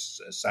Chris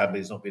sadly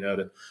has not been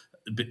able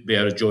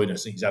to join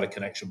us. I think he's had a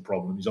connection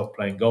problem. He's off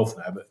playing golf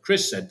now. But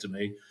Chris said to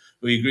me,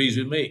 who he agrees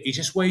with me, he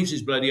just waves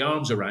his bloody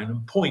arms around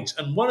and points.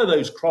 And one of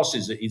those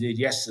crosses that he did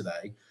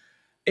yesterday,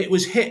 it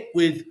was hit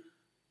with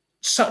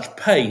such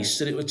pace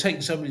that it would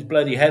take somebody's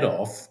bloody head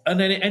off. And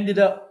then it ended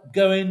up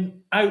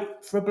going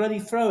out for a bloody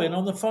throw-in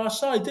on the far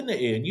side, didn't it,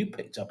 Ian? You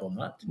picked up on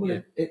that, didn't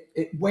you?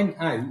 It went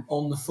out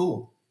on the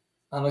full.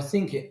 And I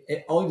think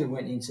it either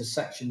went into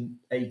section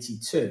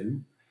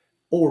 82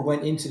 or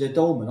went into the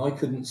dolman. I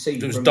couldn't see.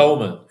 It was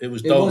dolman. It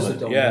was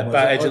dolman. Yeah,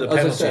 about edge of the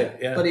penalty. Said,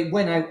 yeah. But it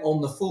went out on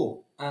the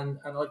full. And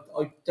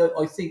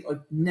I think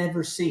I've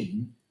never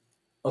seen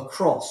a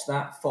cross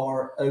that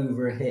far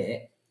over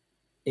hit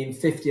in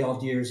 50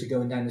 odd years of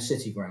going down the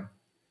City ground.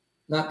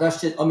 That's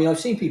just. I mean, I've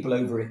seen people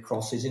over hit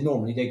crosses, and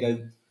normally they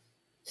go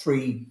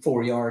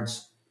 3-4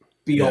 yards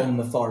beyond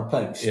the far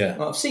post. Yeah,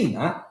 I've seen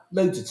that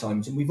loads of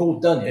times, and we've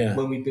all done it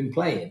when we've been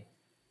playing.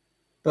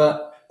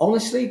 But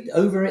honestly,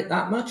 over it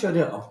that much, I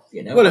don't.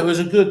 Well,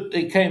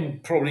 it came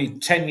probably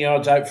 10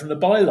 yards out from the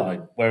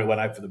byline where it went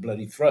out for the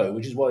bloody throw,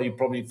 which is why you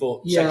probably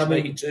thought section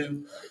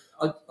 82.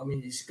 I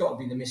mean, it's got to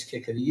be the missed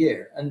kick of the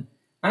year. And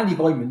Andy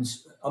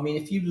Vyman's. I mean,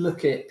 if you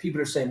look at people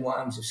are saying what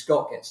happens if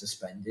Scott gets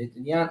suspended,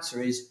 and the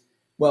answer is,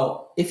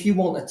 well, if you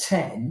want a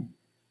 10,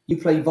 you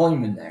play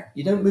Vyman there.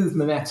 You don't move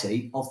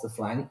Mehmeti off the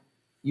flank.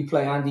 You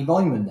play Andy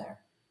Vyman there.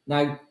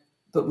 Now,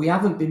 but we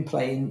haven't been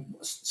playing.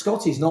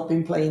 Scotty's not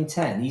been playing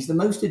 10. He's the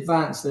most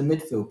advanced of the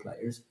midfield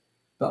players,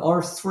 but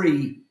our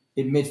 3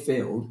 in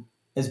midfield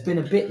has been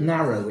a bit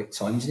narrow at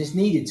times, and it's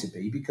needed to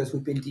be because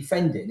we've been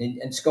defending,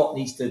 and Scott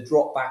needs to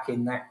drop back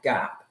in that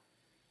gap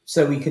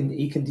so he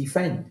can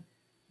defend.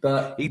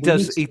 But he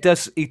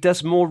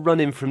does more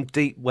running from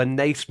deep when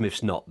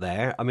Naismith's not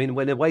there. I mean,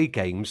 when away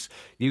games,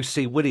 you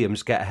see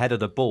Williams get ahead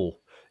of the ball.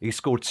 He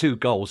scored 2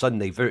 goals,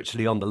 hadn't he,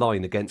 virtually on the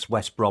line against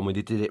West Brom when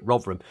he did it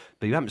Rotherham.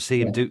 But you don't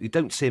see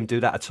him do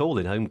that at all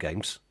in home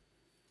games.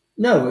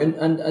 No,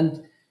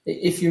 and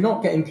if you're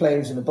not getting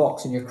players in the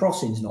box and your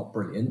crossing's not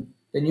brilliant,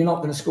 then you're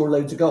not going to score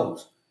loads of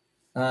goals.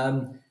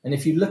 And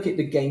if you look at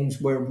the games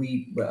where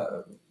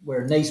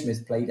where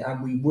Naismith played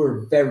and we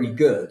were very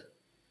good,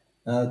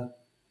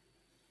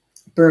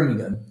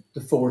 Birmingham, the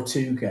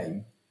 4-2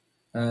 game,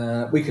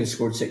 We could have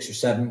scored 6 or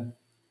 7.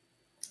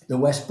 The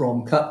West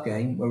Brom Cup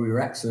game, where we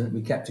were excellent,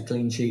 we kept a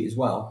clean sheet as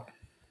well.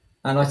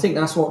 And I think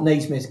that's what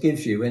Naismith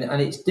gives you.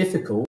 And it's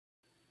difficult.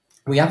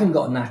 We haven't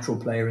got a natural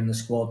player in the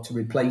squad to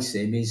replace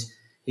him.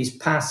 His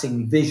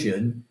passing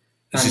vision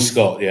This is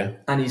Scott, yeah.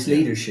 and his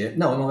leadership.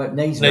 No, I'm about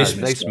Naismith.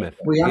 Naismith.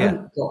 We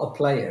haven't got a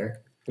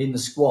player in the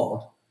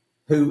squad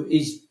who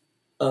is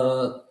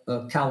a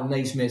Cal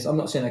Naismith. I'm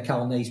not saying a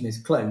Cal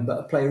Naismith clone, but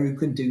a player who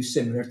can do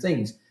similar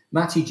things.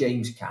 Matty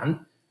James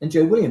can, and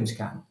Joe Williams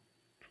can.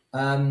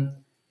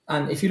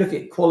 And if you look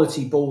at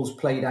quality balls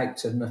played out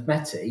to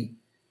Mehmeti,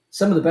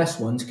 some of the best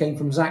ones came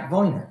from Zach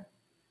Viner.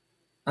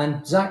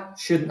 And Zach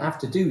shouldn't have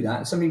to do that.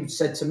 And somebody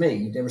said to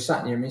me, they were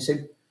sat near me and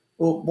said,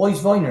 well, why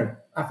is Viner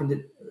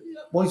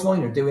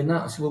doing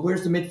that? I said, well,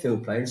 where's the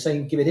midfield player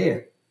saying, give it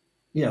here?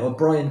 You know, a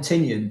Brian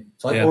Tinian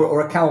type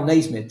or a Cal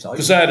Naismith type.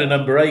 Because they had a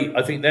number 8.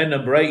 I think their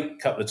number 8 a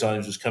couple of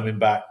times was coming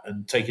back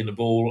and taking the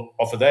ball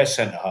off of their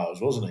centre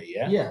halves, wasn't he?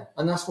 Yeah. Yeah,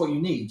 and that's what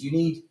you need. You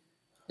need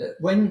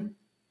when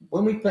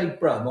we played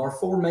Brum, our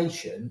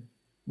formation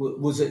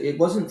it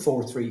wasn't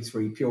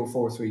 4-3-3, pure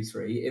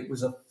 4-3-3. It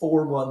was a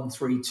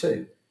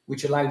 4-1-3-2,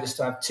 which allowed us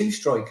to have 2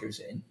 strikers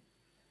in.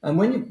 And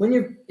when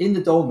you're in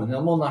the Dolman,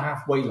 I'm on the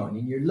halfway line,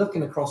 and you're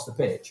looking across the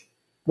pitch,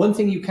 one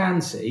thing you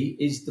can see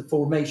is the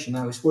formation,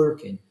 how it's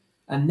working.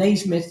 And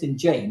Naismith and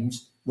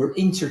James were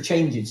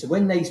interchanging. So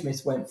when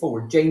Naismith went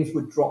forward, James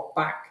would drop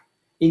back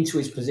into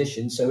his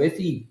position. So if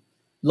he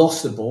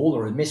lost the ball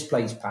or a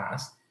misplaced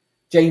pass,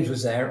 James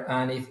was there.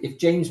 And if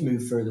James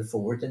moved further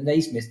forward, then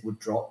Naismith would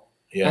drop.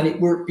 Yeah. And it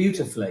worked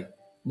beautifully.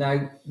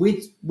 Now,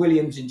 with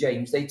Williams and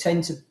James, they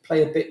tend to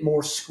play a bit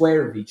more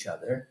square of each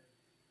other.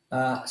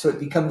 So it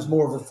becomes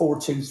more of a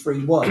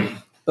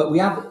 4-2-3-1. But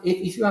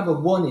if you have a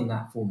 1 in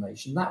that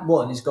formation, that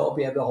 1 has got to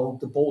be able to hold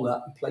the ball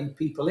up and play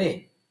people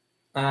in.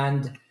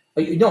 And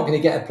you're not going to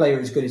get a player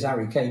as good as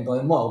Harry Kane by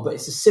a mile, but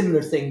it's a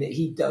similar thing that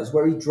he does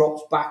where he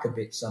drops back a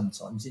bit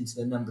sometimes into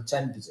the number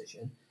 10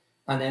 position.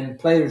 And then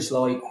players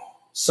like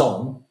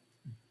Son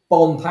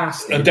bomb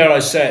past him. And dare I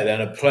say it then,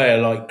 a player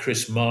like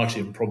Chris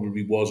Martin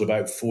probably was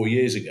about 4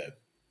 years ago.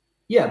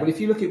 Yeah, but if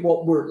you look at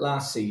what worked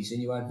last season,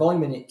 you had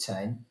Vyman at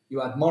 10,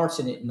 you had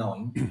Martin at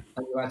 9, and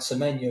you had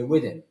Semenyo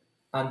with him.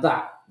 And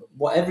that,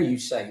 whatever you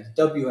say,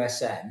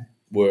 WSM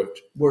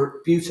worked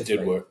beautifully. It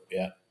did work,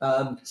 yeah.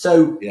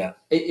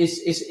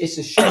 It's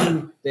a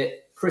shame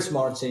that Chris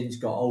Martin's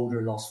got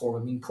older, lost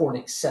form. I mean,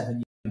 Cornick's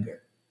 7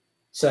 younger.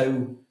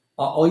 So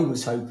I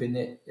was hoping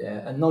that,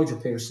 and Nigel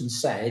Pearson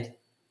said,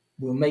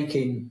 we'll make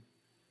an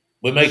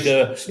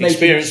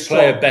experienced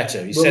player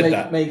better. He said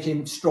that. Make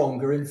him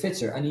stronger and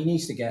fitter, and he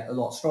needs to get a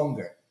lot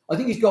stronger. I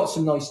think he's got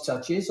some nice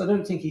touches. I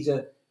don't think he's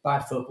a bad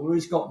footballer.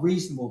 He's got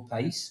reasonable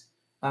pace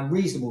and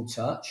reasonable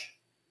touch.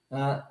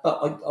 But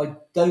I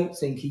don't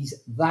think he's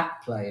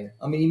that player.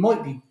 I mean, he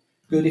might be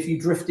good if you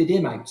drifted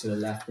him out to the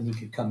left and he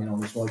could come in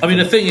on his right. I mean,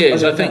 the thing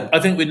is, I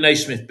think with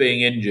Naismith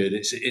being injured,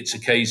 it's a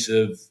case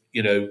of,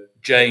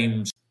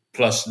 James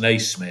plus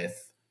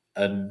Naismith,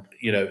 and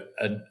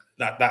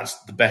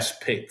that's the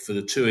best pick for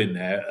the 2 in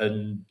there.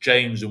 And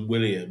James and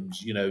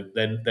Williams,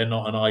 they're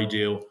not an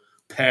ideal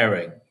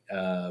pairing.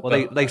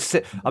 They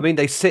sit. I mean,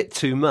 they sit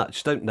too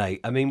much, don't they?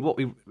 I mean,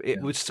 it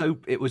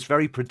was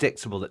very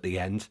predictable at the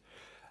end.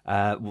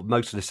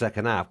 Most of the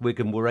second half,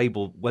 Wigan were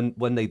able,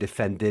 when they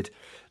defended,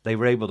 they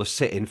were able to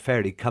sit in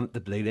fairly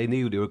comfortably. They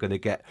knew they were going to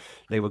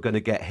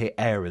get hit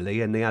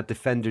airily, and they had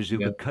defenders who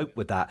could cope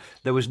with that.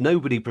 There was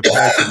nobody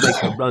prepared to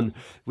make a run.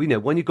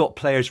 When you got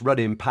players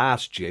running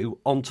past you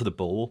onto the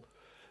ball,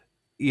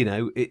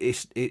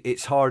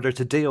 it's harder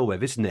to deal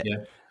with, isn't it?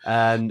 Yeah.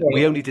 And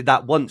we only did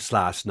that once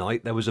last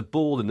night. There was a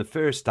ball in the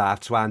first half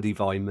to Andy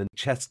Vyman,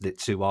 chested it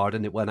too hard,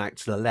 and it went out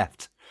to the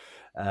left.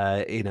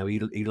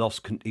 He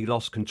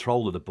lost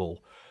control of the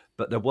ball,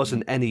 but there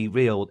wasn't any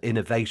real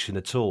innovation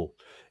at all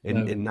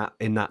in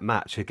that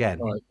match again.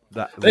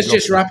 Right. Let's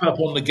just wrap up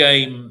on the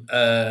game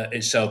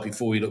itself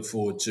before we look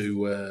forward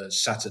to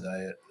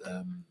Saturday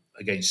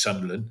against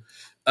Sunderland.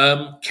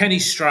 Kenny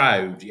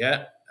Stroud,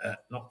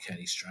 not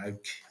Kenny Stroud.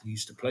 He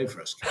used to play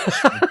for us.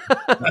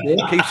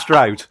 Keith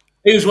Stroud.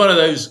 He was one of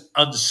those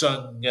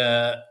unsung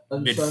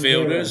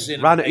midfielders.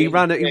 He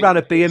ran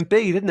a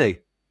B&B, didn't he?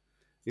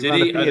 He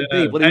ran a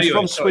B&B. Well, he was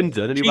from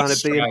Swindon and he ran a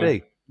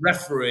B&B.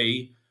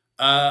 Referee,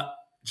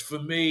 for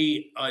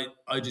me,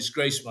 I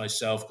disgraced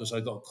myself because I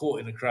got caught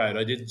in a crowd.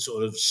 I didn't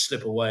sort of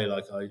slip away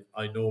like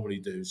I normally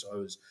do. So I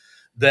was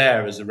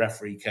there as the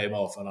referee came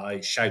off and I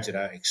shouted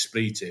out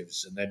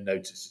expletives and then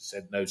noticed it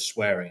said no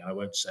swearing. I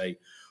won't say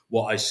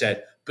what I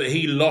said, but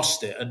he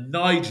lost it. And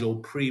Nigel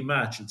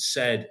pre-match had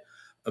said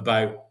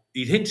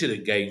he'd hinted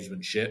at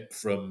gamesmanship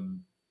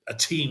from a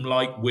team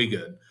like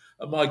Wigan.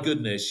 And my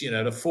goodness,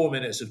 the 4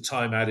 minutes of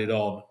time added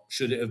on,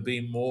 should it have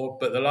been more?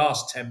 But the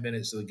last 10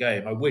 minutes of the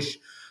game, I wish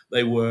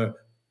they were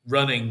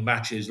running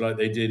matches like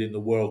they did in the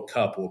World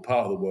Cup or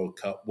part of the World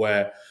Cup,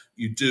 where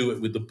you do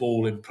it with the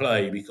ball in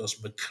play,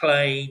 because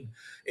McLean,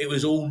 it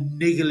was all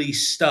niggly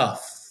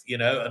stuff,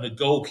 and the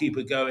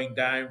goalkeeper going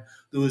down.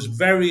 There was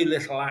very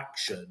little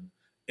action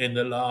in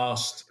the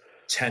last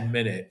 10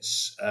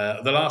 minutes,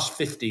 the last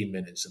 15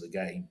 minutes of the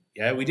game.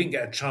 Yeah, we didn't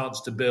get a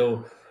chance to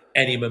build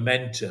any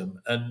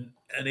momentum. And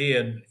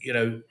Ian,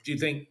 do you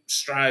think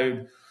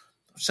Stroud,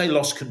 say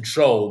lost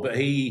control, but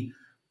he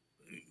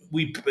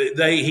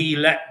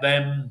let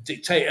them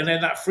dictate, and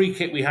then that free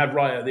kick we had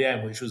right at the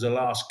end, which was the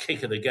last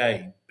kick of the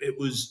game, it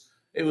was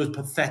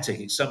pathetic.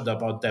 It summed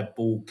up our dead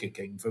ball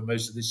kicking for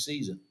most of this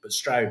season. But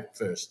Stroud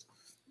first.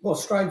 Well,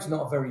 Stroud's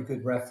not a very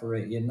good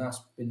referee, and that's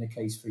been the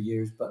case for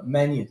years. But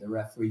many of the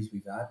referees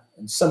we've had,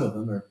 and some of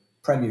them are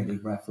Premier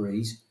League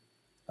referees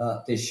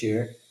this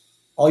year,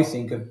 I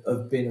think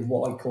have been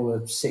what I call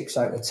a 6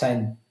 out of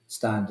 10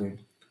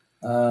 standard.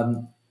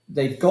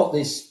 They've got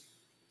this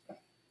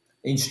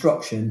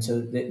instruction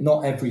that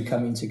not every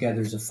coming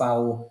together is a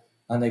foul,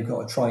 and they've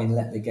got to try and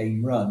let the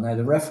game run. Now,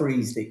 the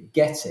referees that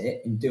get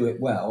it and do it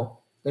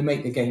well, they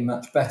make the game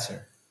much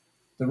better.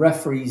 The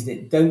referees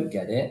that don't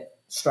get it,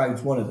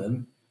 Stroud's one of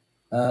them,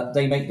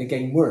 they make the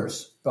game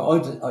worse.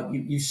 But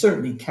you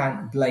certainly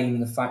can't blame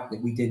the fact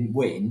that we didn't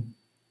win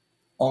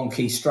on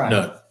Keith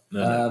Stroud.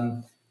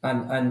 No.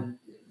 And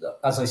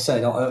as I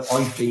said,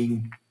 I've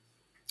been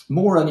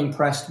more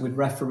unimpressed with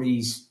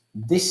referees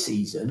this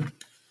season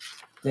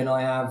than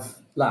I have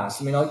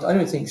last. I mean, I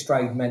don't think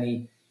Stroud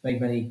made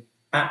many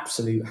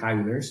absolute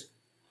howlers,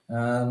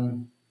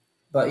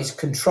 but his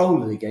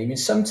control of the game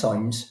is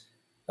sometimes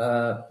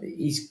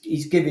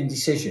he's giving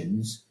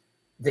decisions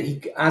that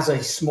he, as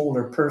a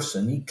smaller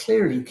person, he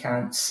clearly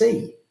can't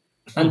see,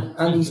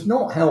 and he's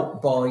not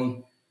helped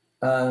by.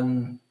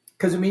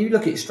 Because, I mean, you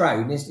look at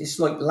Stroud, and it's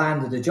like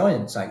Land of the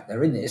Giants out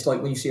there, isn't it? It's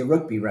like when you see a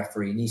rugby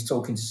referee and he's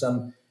talking to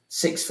some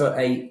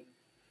 6'8"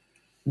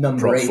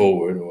 number Prop 8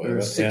 forward or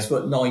a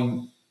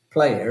 6'9"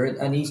 player,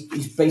 and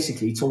he's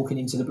basically talking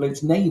into the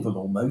bloke's navel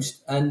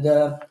almost. And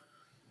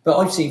but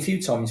I've seen a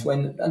few times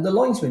when the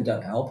linesmen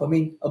don't help. I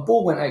mean, a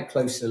ball went out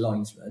close to the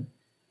linesman,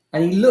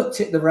 and he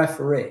looked at the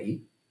referee.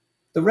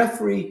 The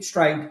referee,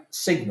 Stroud,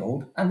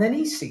 signalled, and then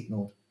he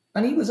signalled.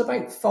 And he was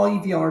about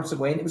 5 yards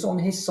away, and it was on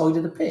his side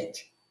of the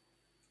pitch.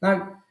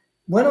 Now,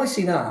 when I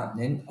see that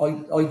happening,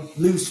 I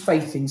lose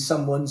faith in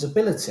someone's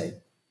ability.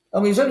 I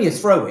mean, it was only a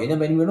throw-in. I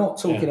mean, we're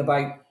not talking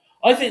about...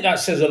 I think that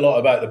says a lot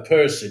about the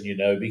person,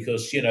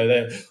 because,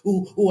 they're,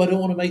 I don't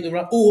want to make the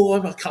run.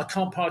 I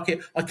can't park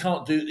it. I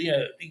can't do,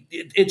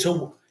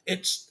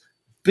 it's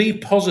be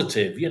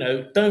positive,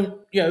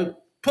 don't,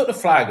 put the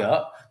flag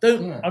up.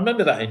 I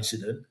remember that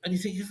incident, and you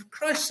think, for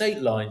Christ's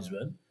sake,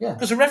 linesman,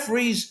 because the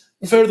referee's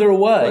further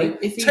away,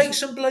 take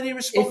some bloody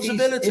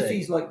responsibility. If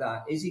he's like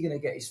that, is he going to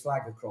get his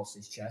flag across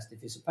his chest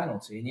if it's a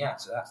penalty? And the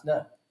answer, that's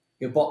no.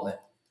 He'll bottle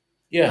it.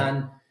 Yeah.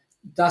 And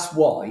that's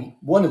why,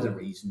 one of the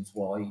reasons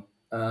why,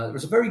 there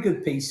was a very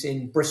good piece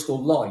in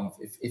Bristol Live,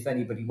 if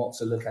anybody wants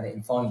to look at it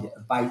and find it,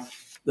 about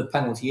the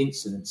penalty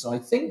incidents. I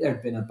think there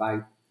have been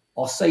about,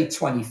 I'll say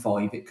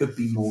 25, it could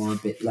be more, a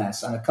bit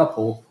less, and a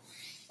couple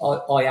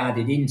I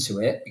added into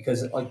it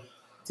because I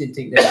didn't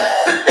think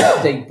that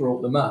they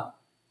brought them up.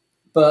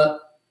 But,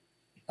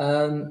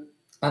 and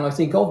I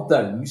think of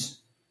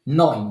those,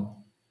 9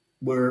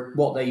 were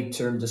what they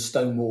termed a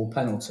stonewall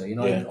penalty,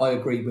 and I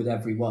agree with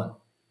every one.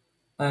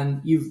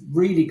 And you've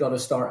really got to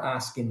start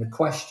asking the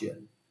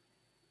question,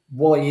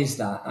 why is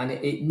that? And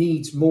it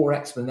needs more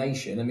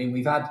explanation. I mean,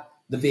 we've had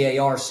the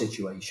VAR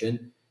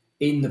situation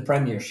in the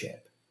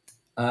Premiership.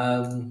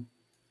 And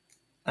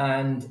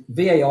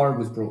VAR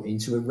was brought in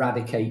to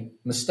eradicate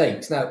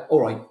mistakes. Now,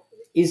 all right,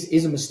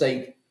 is a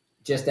mistake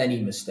just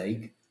any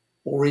mistake,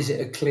 or is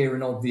it a clear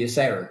and obvious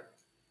error?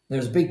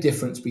 There's a big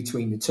difference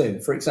between the two.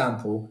 For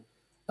example,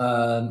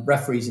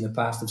 referees in the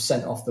past have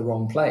sent off the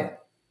wrong player.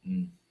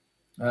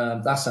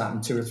 That's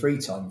happened 2 or 3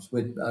 times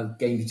with a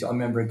game. I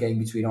remember a game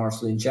between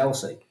Arsenal and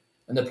Chelsea,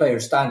 and the player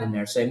standing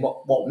there saying,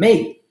 "What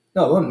me?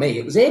 No, it wasn't me.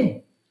 It was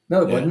him.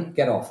 No, it wasn't.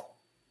 Get off."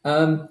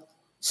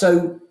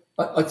 So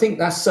I think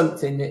that's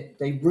something that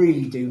they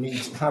really do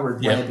need.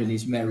 Howard Webb and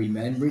his merry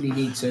men really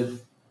need to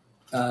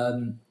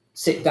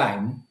sit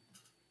down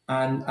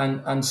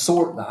and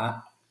sort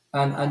that.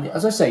 And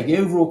as I say, the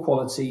overall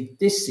quality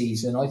this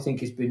season, I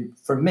think, has been,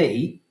 for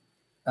me,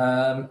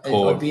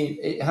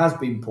 it has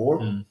been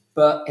poor,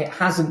 but it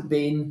hasn't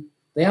been.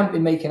 They haven't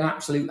been making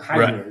absolute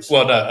hangers. Right.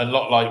 Well, no, and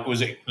not like,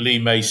 was it Lee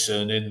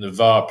Mason in the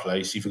VAR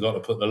place? He forgot to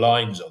put the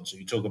lines on. So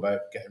you talk about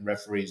getting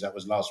referees. That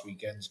was last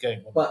weekend's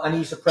game. Well, and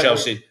he's a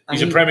Chelsea.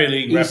 He's a Premier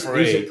League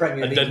referee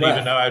and doesn't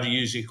even know how to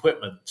use the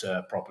equipment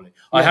properly.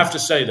 Yeah. I have to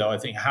say, though, I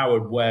think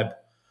Howard Webb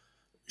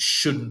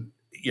shouldn't.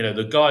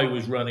 The guy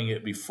was running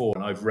it before,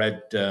 and I've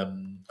read.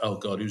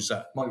 Who's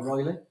that? Mike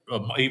Riley.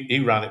 He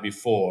ran it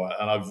before,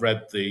 and I've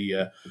read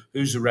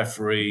who's the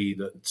referee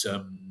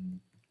that.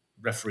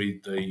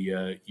 Refereed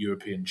the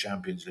European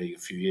Champions League a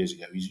few years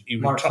ago.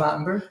 Mark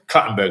Clattenburg?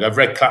 Clattenburg. I've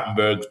read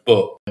Clattenburg's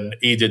book, and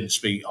he didn't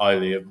speak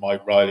highly of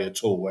Mike Riley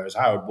at all, whereas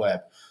Howard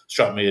Webb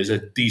struck me as a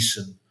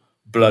decent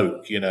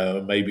bloke,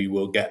 and maybe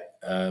we'll get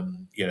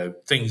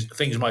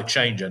Things might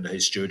change under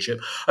his stewardship.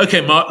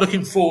 Okay, Mark,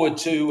 looking forward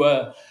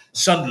to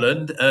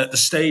Sunderland, the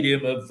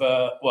Stadium of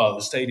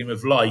the Stadium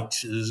of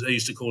Light, as they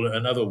used to call it.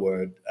 Another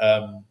word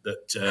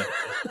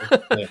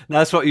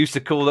that's what you used to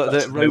call it,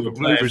 the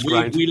Rovers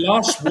ground. We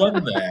last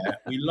won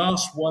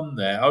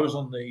there. I was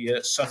on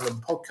the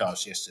Sunderland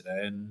podcast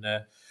yesterday, and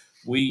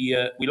we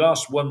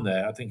last won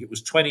there. I think it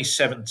was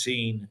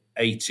 2017-18.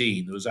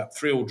 There was that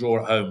 3-3 draw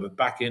at home, but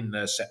back in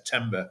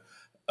September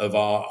of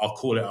I'll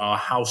call it our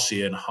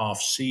halcyon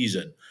half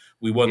season,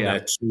 we won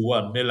there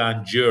 2-1.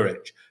 Milan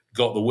Djuric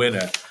got the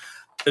winner.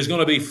 There's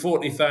going to be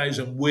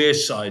 40,000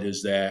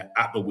 Wearsiders there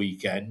at the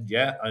weekend,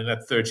 yeah? I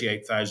had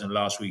 38,000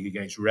 last week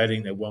against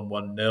Reading. They won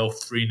 1-0,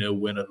 3-0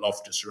 win at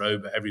Loftus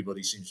Road, but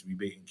everybody seems to be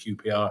beating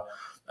QPR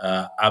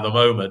at the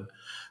moment.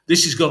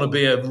 This is going to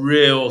be a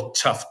real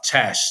tough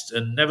test,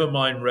 and never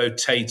mind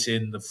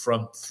rotating the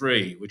front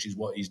three, which is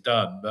what he's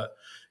done. But,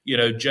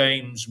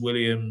 James,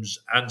 Williams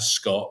and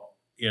Scott,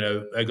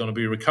 they're going to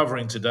be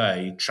recovering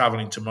today,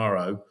 travelling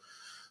tomorrow.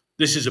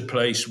 This is a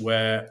place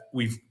where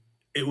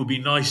it would be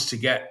nice to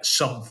get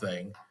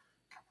something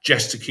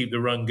just to keep the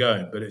run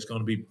going, but it's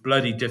going to be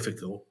bloody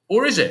difficult.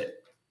 Or is it?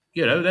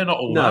 They're not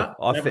all that.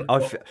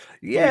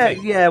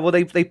 Well,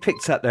 they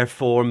picked up their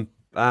form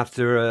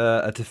after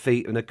a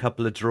defeat and a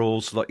couple of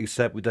draws, like you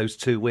said, with those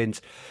 2 wins.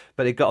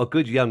 But they got a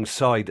good young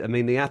side. I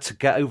mean, they had to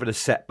get over the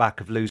setback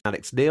of losing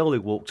Alex Neil,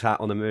 who walked out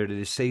on the early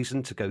this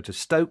season to go to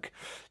Stoke.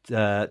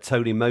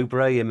 Tony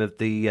Mowbray, him of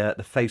the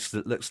face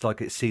that looks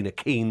like it's seen a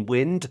keen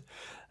wind,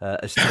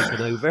 has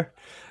taken over.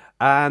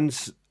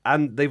 And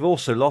they've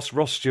also lost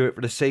Ross Stewart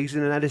for the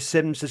season, and Ellis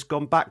Sims has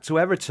gone back to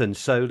Everton.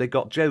 So they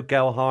got Joe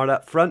Gelhardt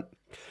up front.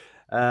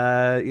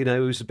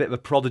 Who's a bit of a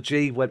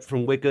prodigy, went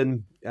from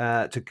Wigan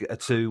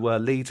to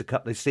Leeds a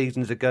couple of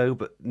seasons ago,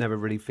 but never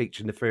really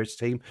featured in the first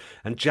team.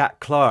 And Jack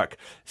Clark,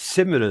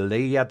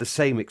 similarly, he had the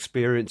same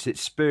experience at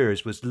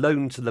Spurs, was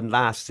loaned to them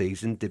last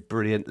season, did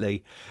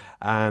brilliantly,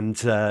 and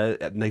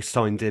they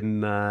signed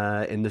him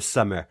in the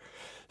summer.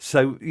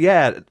 So,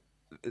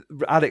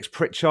 Alex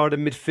Pritchard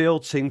in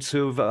midfield seemed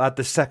to have had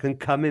the second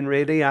coming,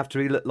 really,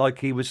 after he looked like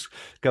he was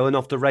going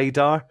off the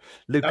radar.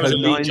 Luke that was a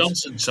Lee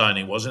Johnson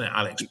signing, wasn't it,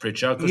 Alex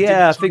Pritchard?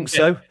 Yeah, I think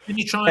so. Didn't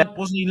he try?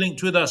 Wasn't he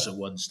linked with us at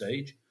one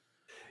stage?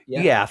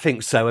 Yeah, I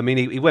think so. I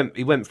mean, he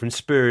went from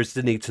Spurs,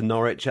 didn't he, to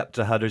Norwich, up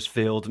to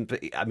Huddersfield.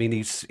 But I mean,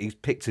 he's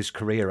picked his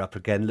career up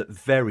again. Looked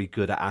very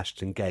good at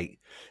Ashton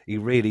Gate. He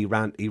really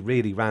ran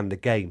the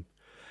game.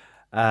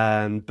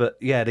 But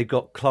they've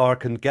got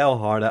Clark and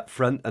Gelhardt up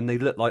front, and they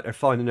look like they're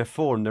finding their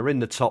form. They're in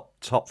the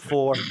top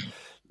 4.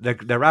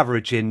 They're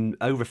averaging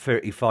over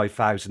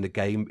 35,000 a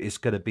game. It's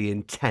going to be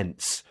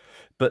intense,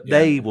 but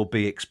they will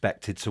be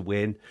expected to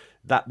win.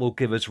 That will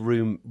give us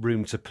room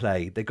to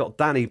play. They got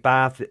Danny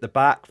Bath at the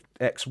back,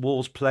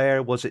 ex-Wolves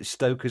player, was at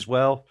Stoke as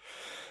well.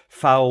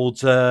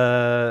 Fouled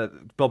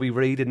Bobby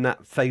Reid in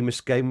that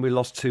famous game we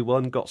lost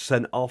 2-1. Got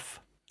sent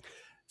off,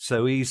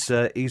 so he's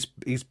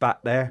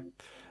back there.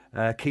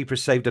 Keeper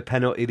saved a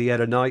penalty the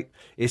other night.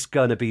 It's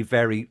going to be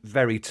very,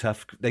 very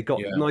tough. They got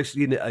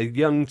a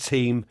young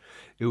team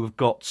who have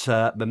got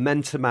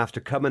momentum after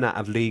coming out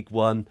of League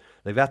One.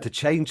 They've had to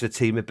change the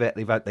team a bit.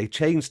 They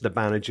changed the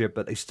manager,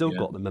 but they still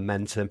got the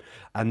momentum.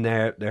 And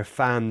their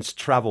fans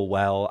travel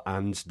well,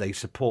 and they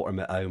support them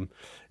at home.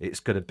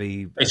 It's going to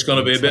be a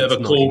bit of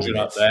a cauldron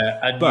up there,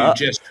 and you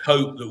just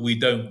hope that we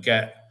don't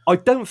get. I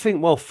don't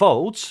think we'll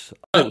fold.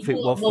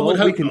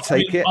 We can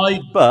take it,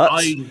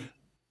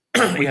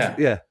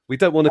 we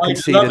don't want to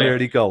concede an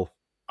early goal.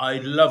 I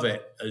love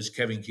it, as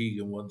Kevin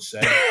Keegan once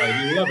said.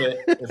 I love it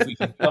if we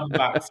can come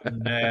back from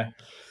there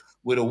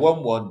with a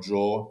 1-1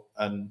 draw.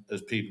 And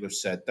as people have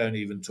said, don't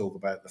even talk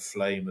about the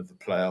flame of the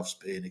playoffs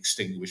being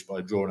extinguished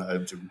by drawing at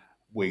home to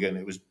Wigan.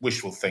 It was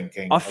wishful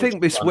thinking. I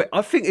think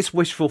it's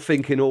wishful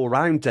thinking all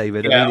round,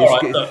 David. I mean,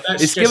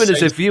 it's given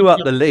us a view up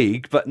the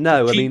league, but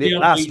no, I mean,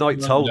 last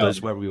night told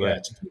us where we were.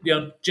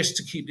 Just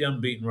to keep the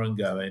unbeaten run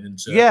going, and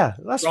to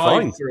that's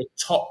fine for a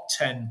top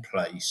 10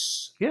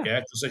 place.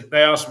 Because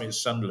they asked me at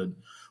Sunderland,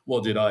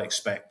 what did I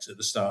expect at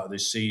the start of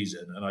this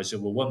season? And I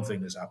said, well, one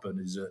thing that's happened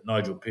is that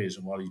Nigel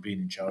Pearson, while he's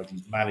been in charge,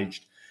 he's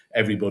managed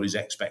everybody's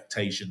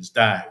expectations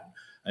down.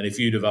 And if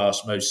you'd have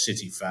asked most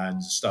City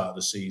fans at the start of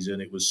the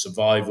season, it was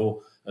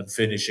survival, and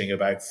finishing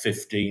about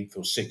 15th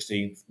or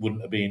 16th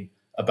wouldn't have been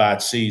a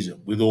bad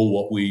season. With all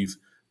what we've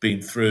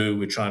been through,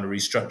 we're trying to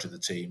restructure the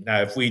team.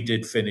 Now, if we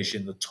did finish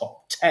in the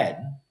top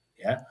 10,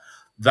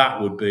 that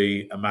would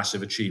be a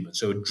massive achievement.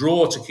 So a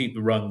draw to keep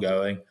the run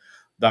going,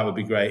 that would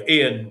be great.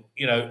 Ian,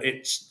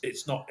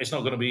 it's not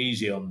going to be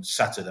easy on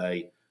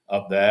Saturday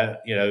up there.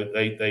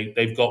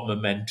 They've got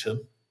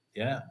momentum.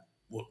 Yeah.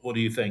 What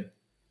do you think?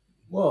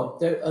 Well,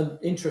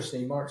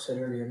 interestingly, Mark said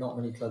earlier, not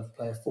many clubs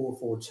play a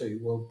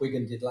 4-4-2. Well,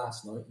 Wigan did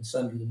last night, and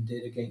Sunderland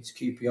did against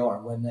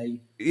QPR when they.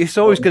 It's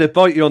always going to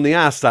bite you on the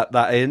ass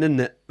that in,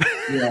 isn't it?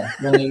 Yeah,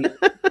 when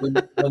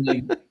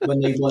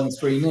they won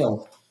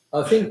 3-0.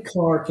 I think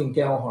Clark and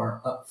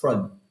Gelhardt up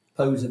front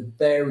pose a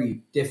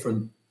very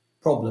different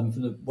problem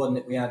from the one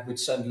that we had with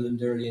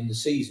Sunderland early in the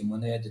season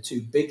when they had the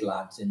two big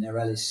lads in there,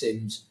 Ellis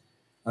Sims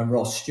and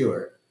Ross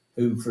Stewart,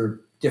 who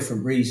for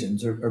different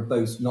reasons are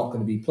both not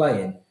going to be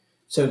playing.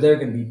 So they're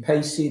going to be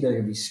pacey, they're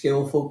going to be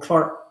skillful.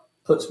 Clark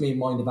puts me in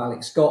mind of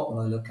Alex Scott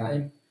when I look at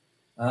him.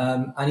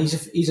 And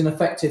he's an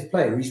effective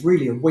player. He's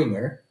really a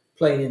winger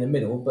playing in the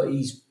middle, but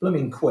he's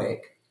blooming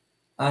quick.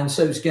 And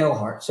so's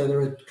Gelhardt. So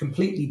they're a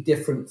completely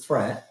different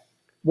threat.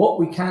 What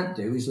we can't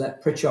do is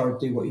let Pritchard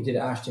do what he did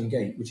at Ashton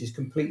Gate, which is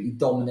completely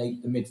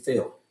dominate the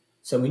midfield.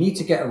 So we need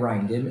to get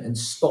around him and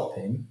stop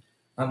him,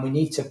 and we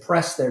need to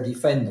press their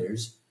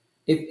defenders.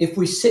 If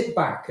we sit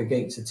back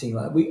against a team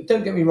like that,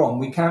 don't get me wrong,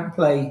 we can't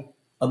play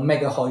a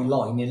mega high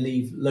line and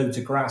leave loads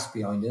of grass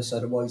behind us,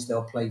 otherwise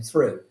they'll play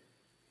through.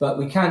 But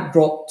we can't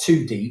drop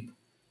too deep.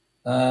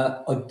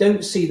 I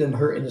don't see them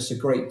hurting us a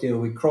great deal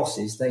with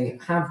crosses. They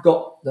have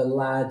got the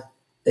lad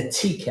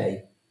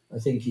Atike, I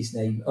think his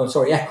name. Oh,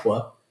 sorry,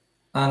 Ekwa.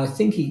 And I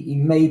think he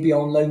may be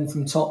on loan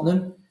from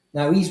Tottenham.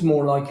 Now, he's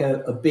more like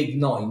a big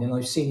nine, and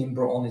I've seen him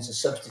brought on as a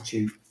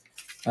substitute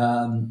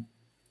in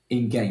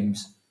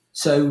games.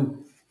 So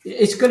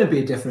it's going to be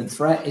a different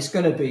threat. It's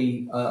going to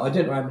be, I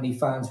don't know how many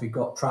fans we've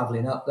got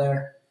travelling up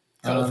there.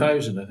 A couple of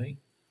thousand, I think.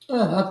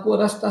 Well,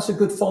 that's a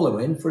good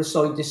following for a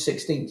side this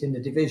 16th in the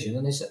division.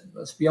 And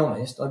let's be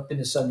honest, I've been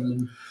to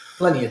Sunderland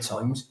plenty of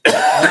times.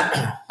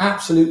 I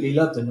absolutely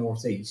love the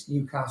North East.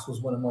 Newcastle's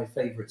one of my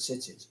favourite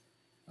cities.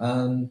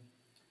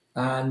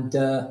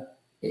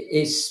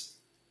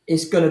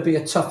 It's going to be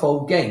a tough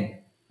old game.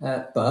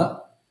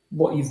 But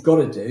what you've got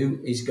to do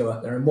is go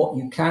up there. And what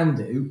you can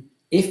do,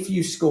 if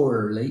you score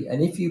early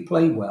and if you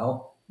play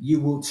well, you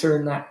will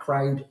turn that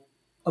crowd,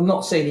 I'm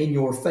not saying in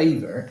your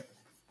favour,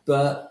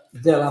 but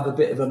they'll have a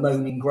bit of a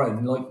moaning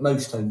groan like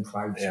most home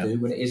crowds do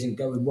when it isn't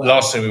going well.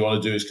 Last thing we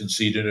want to do is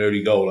concede an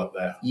early goal up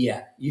there.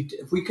 Yeah,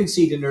 if we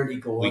concede an early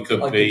goal, we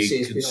could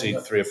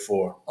concede 3 or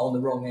 4 on the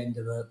wrong end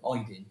of the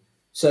hiding.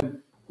 So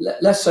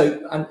let's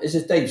hope, and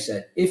as Dave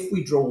said, if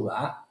we draw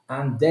that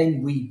and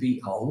then we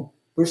beat Hull,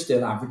 we're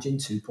still averaging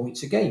 2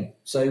 points a game.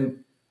 So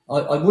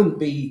I wouldn't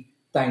be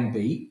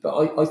downbeat,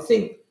 but I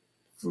think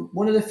for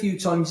one of the few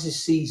times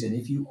this season,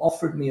 if you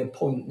offered me a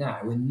point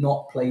now and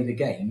not play the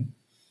game,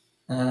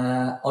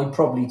 I'd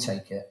probably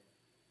take it.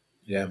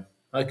 Yeah.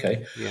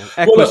 Okay. Yeah.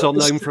 Ekwa's on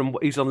loan from.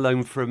 He's on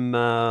loan from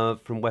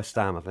West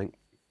Ham, I think.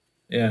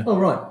 Yeah. Oh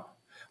right.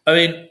 I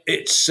mean,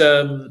 it's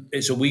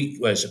a week.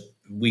 Well, it's a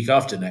week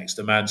after next,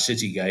 the Man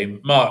City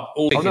game. Mark.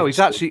 He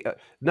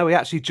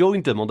actually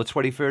joined them on the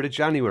 23rd of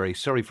January.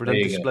 Sorry for an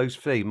undisclosed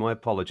fee. My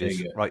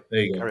apologies. Right.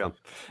 There you go. Carry on.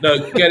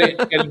 No,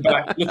 getting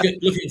back.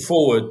 Looking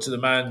forward to the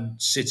Man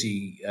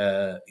City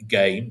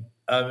game.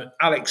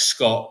 Alex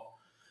Scott.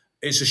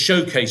 It's a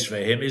showcase for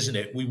him, isn't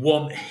it? We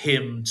want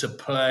him to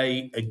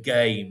play a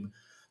game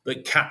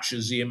that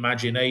captures the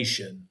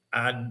imagination.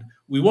 And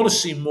we want to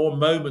see more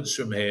moments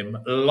from him,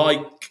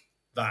 like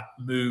that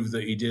move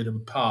that he did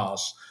and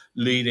pass,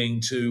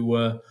 leading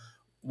to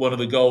one of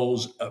the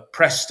goals at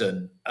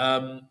Preston.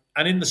 And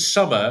in the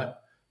summer,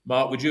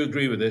 Mark, would you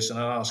agree with this? And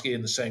I'll ask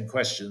Ian the same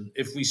question.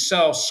 If we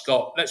sell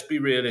Scott, let's be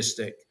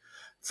realistic,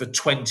 for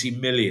 20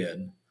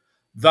 million,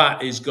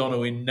 that is going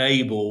to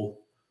enable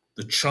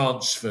the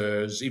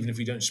transfers, even if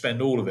we don't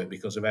spend all of it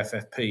because of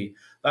FFP,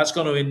 that's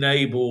going to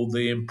enable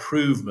the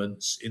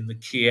improvements in the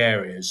key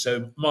areas.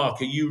 So, Mark,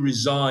 are you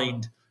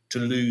resigned to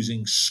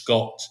losing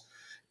Scott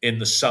in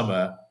the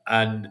summer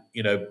and,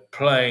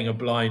 playing a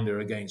blinder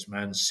against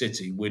Man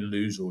City, win,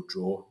 lose or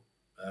draw,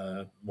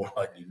 more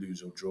likely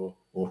lose or draw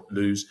or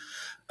lose,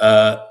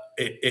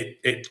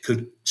 it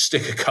could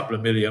stick a couple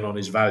of million on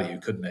his value,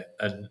 couldn't it?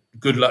 And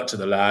good luck to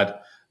the lad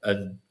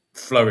and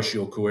flourish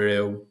your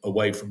career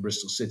away from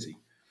Bristol City.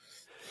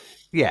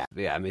 Yeah.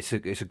 I mean,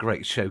 it's a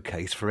great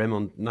showcase for him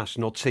on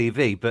national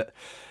TV. But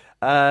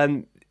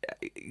I'm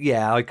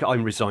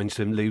resigned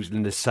to him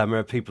losing this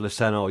summer. People are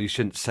saying, "Oh, you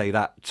shouldn't say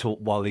that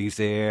while he's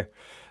here."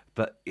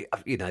 But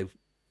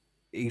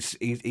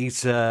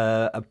he's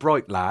a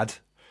bright lad,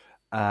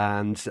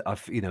 and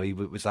he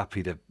was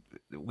happy to.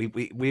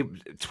 We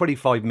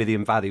 25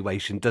 million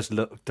valuation does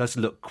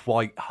look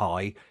quite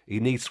high. He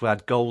needs to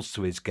add goals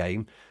to his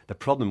game. The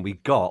problem we're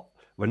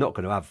not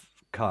going to have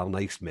Kyle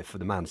Naismith for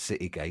the Man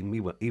City game.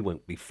 He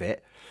won't be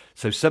fit.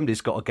 So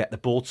somebody's got to get the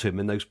ball to him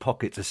in those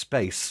pockets of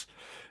space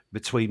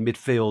between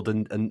midfield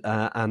and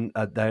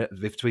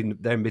between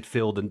their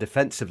midfield and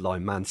defensive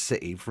line, Man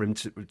City, for him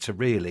to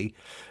really,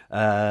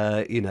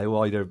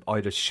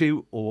 either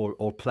shoot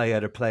or play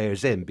other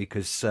players in,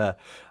 because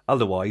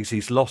otherwise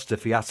he's lost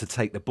if he has to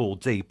take the ball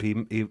deep.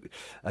 He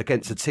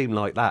against a team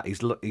like that,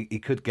 he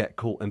could get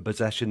caught in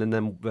possession and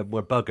then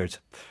we're buggered.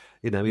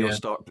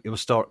 He'll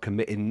start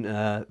committing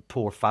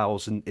poor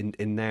fouls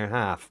in their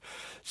half.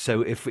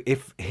 So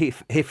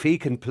if he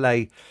can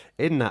play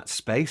in that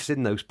space,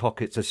 in those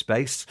pockets of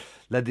space,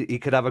 then he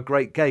could have a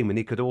great game, and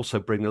he could also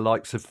bring the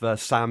likes of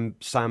Sam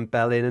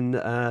Bell in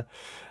and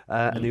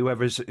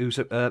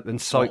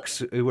and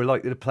Sykes, who are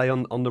likely to play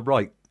on the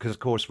right, because of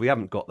course we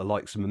haven't got the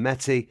likes of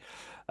Mehmeti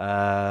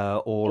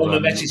or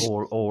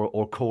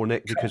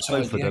Cornick, because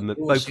both of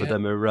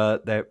them are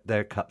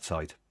they're cut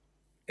side.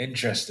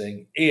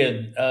 Interesting.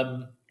 Ian,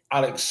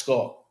 Alex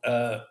Scott,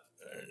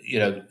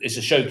 it's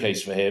a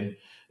showcase for him.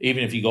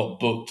 Even if he got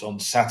booked on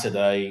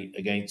Saturday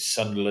against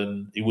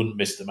Sunderland, he wouldn't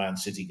miss the Man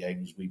City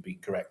game, as we've been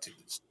corrected.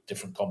 It's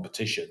different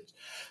competitions.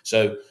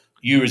 So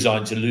you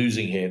resigned to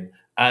losing him.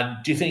 And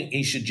do you think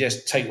he should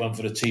just take one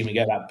for the team and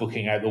get that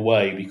booking out of the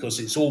way? Because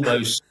it's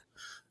almost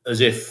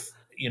as if,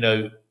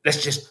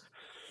 let's just,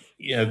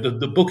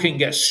 the booking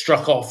gets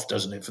struck off,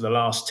 doesn't it, for the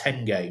last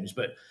 10 games?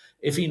 But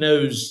if he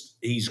knows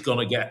he's going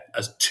to get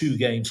a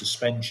 2-game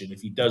suspension,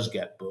 if he does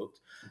get booked,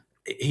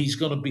 he's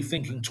going to be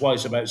thinking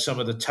twice about some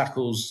of the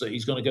tackles that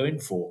he's going to go in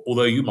for.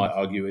 Although you might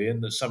argue, Ian,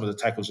 that some of the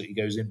tackles that he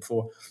goes in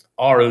for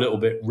are a little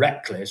bit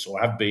reckless, or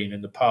have been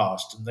in the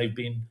past, and they've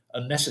been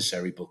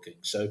unnecessary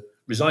bookings. So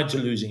resigned to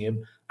losing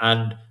him,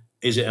 and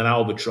is it an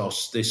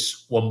albatross,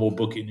 this one more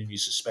booking and you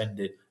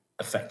suspended,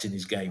 affecting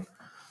his game?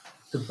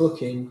 The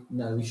booking,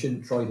 no, he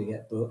shouldn't try to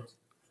get booked.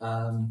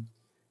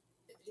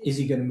 Is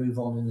he going to move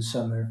on in the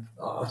summer?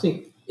 I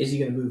think, is he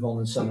going to move on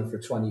in the summer for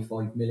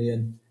 25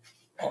 million?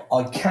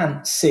 I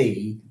can't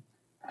see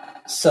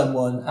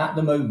someone at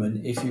the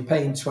moment, if you're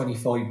paying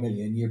 25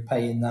 million, you're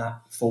paying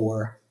that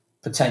for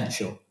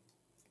potential.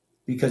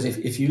 Because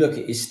if you look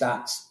at his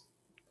stats,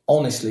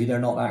 honestly, they're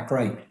not that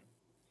great.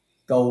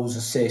 Goals,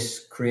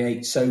 assists,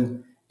 create. So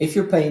if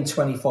you're paying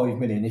 25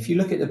 million, if you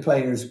look at the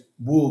players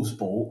Wolves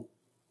bought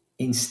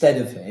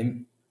instead of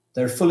him,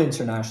 they're full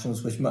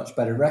internationals with much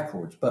better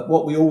records. But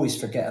what we always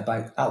forget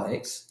about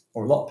Alex,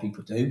 or a lot of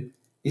people do,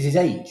 is his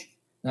age.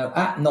 Now,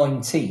 at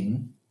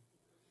 19...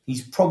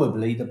 he's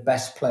probably the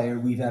best player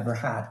we've ever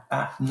had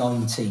at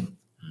 19.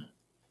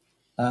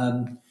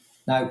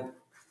 Now,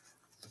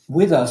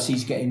 with us,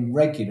 he's getting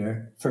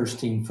regular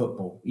first-team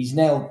football. He's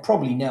now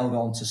probably nailed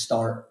on to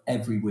start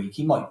every week.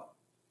 He might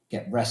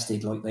get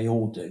rested like they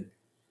all do.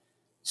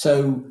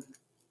 So,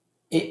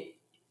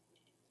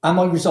 am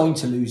I resigned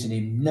to losing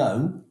him?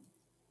 No,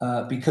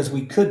 because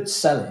we could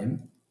sell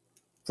him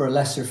for a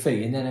lesser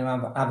fee and then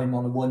have him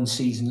on a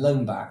one-season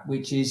loan back,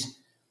 which is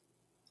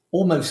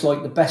almost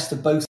like the best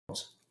of both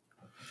worlds.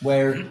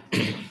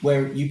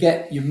 Where you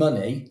get your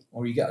money,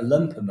 or you get a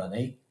lump of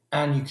money,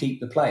 and you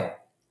keep the player.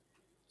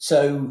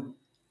 So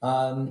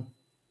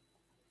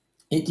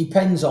it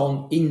depends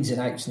on ins and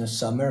outs in the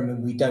summer. I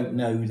mean, we don't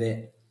know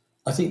that.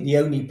 I think the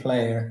only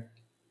player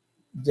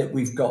that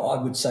we've got,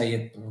 I would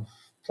say,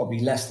 probably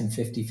less than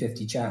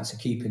 50-50 chance of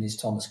keeping is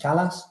Thomas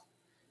Callas.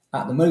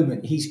 At the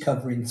moment, he's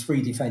covering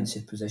 3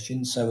 defensive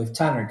positions. So if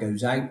Tanner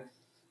goes out,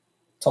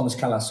 Thomas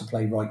Callas will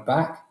play right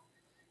back.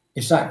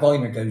 If Zach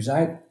Viner goes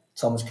out,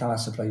 Thomas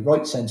Callas will play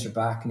right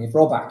centre-back, and if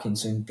Rob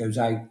Atkinson goes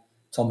out,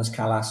 Thomas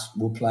Callas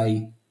will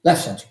play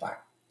left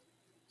centre-back.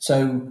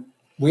 So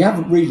we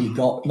haven't really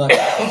got much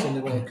else in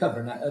the way of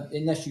covering that,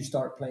 unless you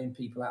start playing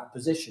people out of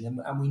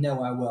position, and we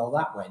know how well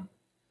that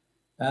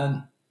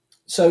went.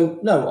 So,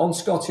 no, on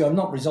Scotty, I'm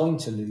not resigned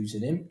to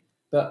losing him,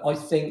 but I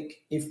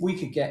think if we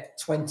could get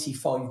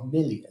 25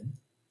 million,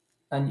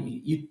 and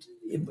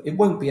it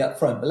won't be up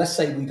front, but let's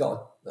say we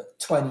got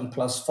 20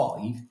 plus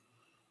 5,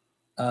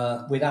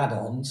 with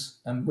add-ons,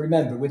 and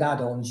remember, with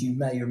add-ons, you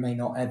may or may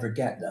not ever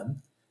get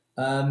them.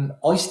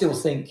 I still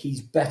think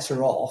he's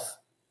better off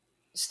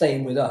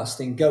staying with us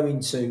than going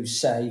to,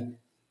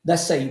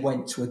 let's say he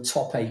went to a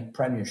top 8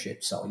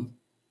 Premiership side.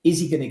 Is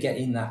he going to get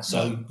in that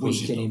side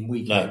week in,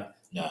 week out?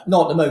 No.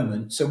 Not at the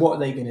moment. So what are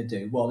they going to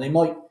do? Well, they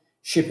might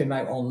ship him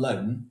out on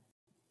loan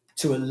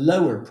to a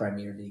lower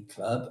Premier League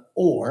club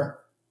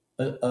or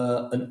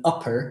an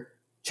upper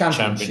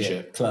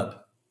Championship club.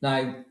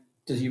 Now,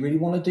 does he really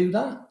want to do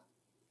that?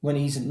 When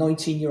he's a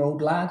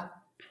 19-year-old lad,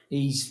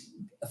 he's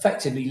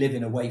effectively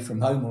living away from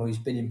home, or he's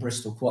been in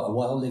Bristol quite a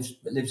while,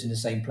 lives in the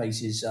same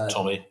place as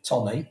Tommy.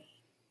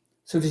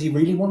 So does he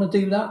really want to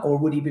do that, or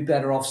would he be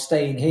better off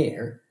staying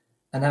here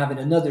and having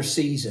another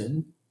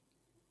season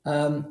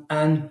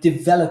and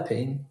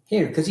developing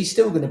here? Because he's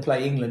still going to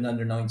play England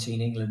under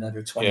 19, England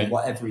under 20,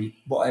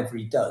 whatever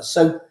he does.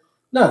 So,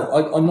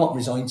 no, I'm not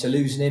resigned to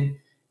losing him,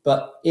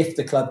 but if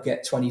the club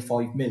get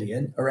 25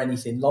 million or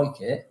anything like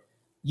it,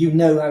 you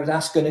know how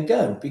that's going to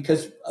go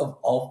because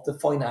of the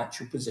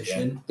financial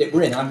position that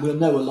we're in. And we'll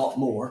know a lot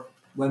more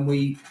when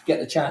we get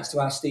the chance to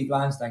ask Steve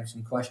Lansdowne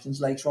some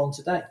questions later on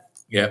today.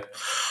 Yeah.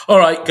 All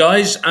right,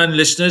 guys and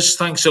listeners,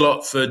 thanks a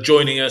lot for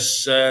joining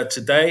us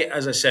today.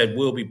 As I said,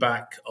 we'll be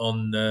back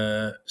on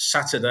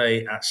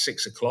Saturday at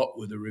 6:00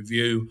 with a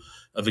review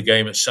of the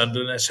game at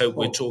Sunderland. Let's hope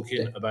we're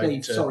talking about...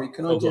 Dave, sorry,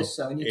 can I just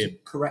say, I need to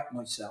correct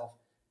myself.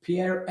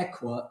 Pierre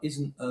Ekwa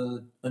isn't a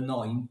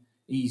 9.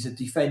 He's a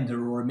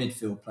defender or a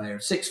midfield player.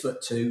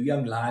 6'2",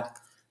 young lad,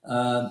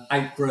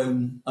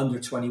 outgrown under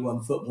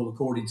 21 football,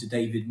 according to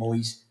David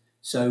Moyes.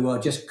 So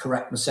just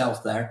correct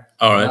myself there.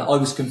 All right. I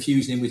was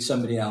confusing him with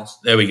somebody else.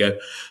 There we go.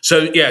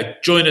 So,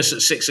 join us at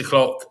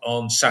 6:00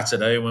 on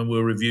Saturday when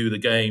we'll review the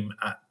game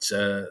that's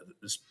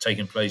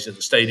taking place at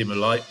the Stadium of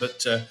Light.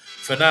 But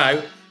for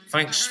now,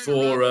 thanks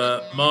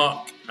for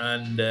Mark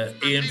and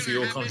Ian for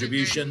your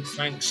contribution.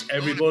 Thanks,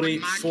 everybody,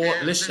 for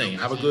listening.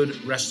 Have a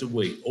good rest of the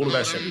week. All the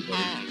best,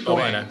 everybody.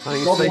 Bye-bye now.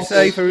 Thanks. Stay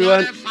safe,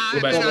 everyone. All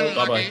the best.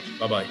 Bye-bye.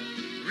 Bye-bye.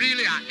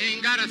 Really, I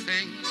ain't got a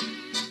thing.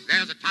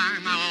 There's a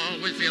time I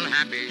always feel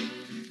happy,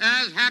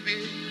 as happy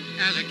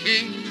as a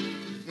king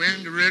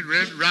when the red,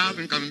 red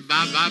robin comes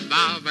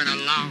bobbing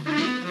along,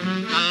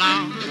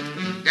 along.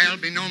 There'll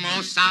be no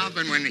more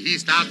sobbing when he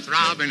starts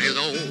throbbing his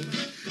old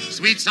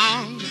sweet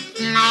song.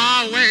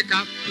 Oh, wake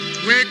up,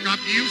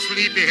 you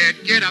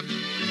sleepyhead, get up,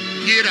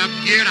 get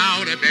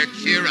out of bed,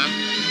 cheer up,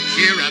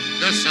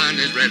 the sun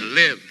is red.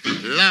 Live,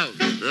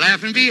 love,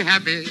 laugh and be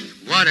happy.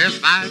 What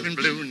if I've been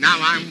blue? Now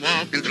I'm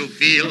walking through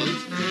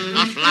fields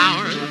of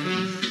flowers.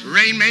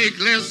 Rain may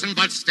glisten,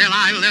 but still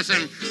I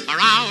listen for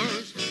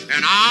hours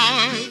and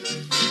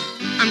hours.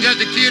 I'm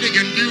just a kid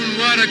again, doing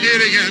what I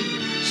did again,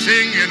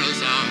 singing a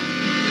song.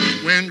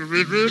 When the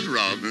red, red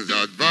robin's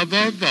out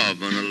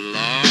bobbing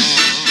along.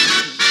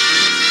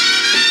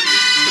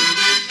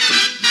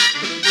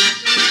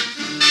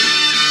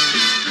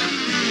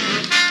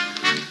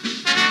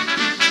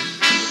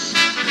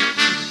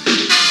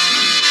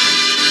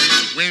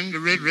 When the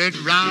red, red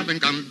robin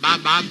comes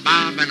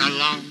bobbing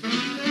along,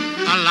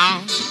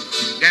 along.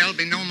 There'll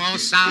be no more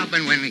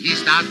sobbing when he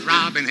starts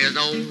throbbing his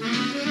old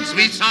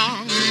sweet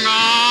song.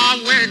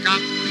 Oh, wake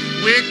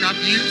up,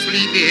 you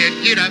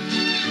sleepyhead, get up,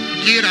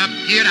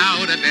 get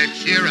out of bed,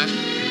 cheer up,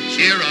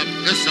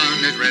 the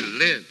sun is red.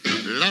 Live,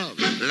 love,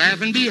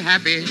 laugh and be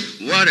happy.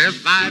 What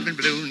if I've been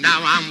blue?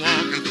 Now I'm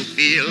walking through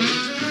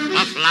fields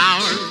of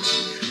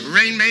flowers.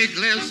 Rain may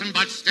glisten,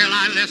 but still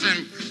I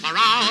listen for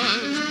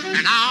hours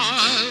and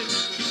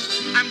hours.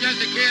 I'm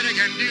just a kid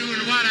again,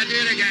 doing what I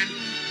did again,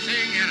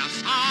 singing a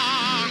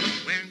song.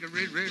 When the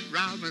red, red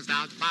robin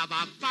starts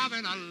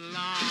bobbing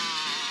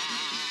along.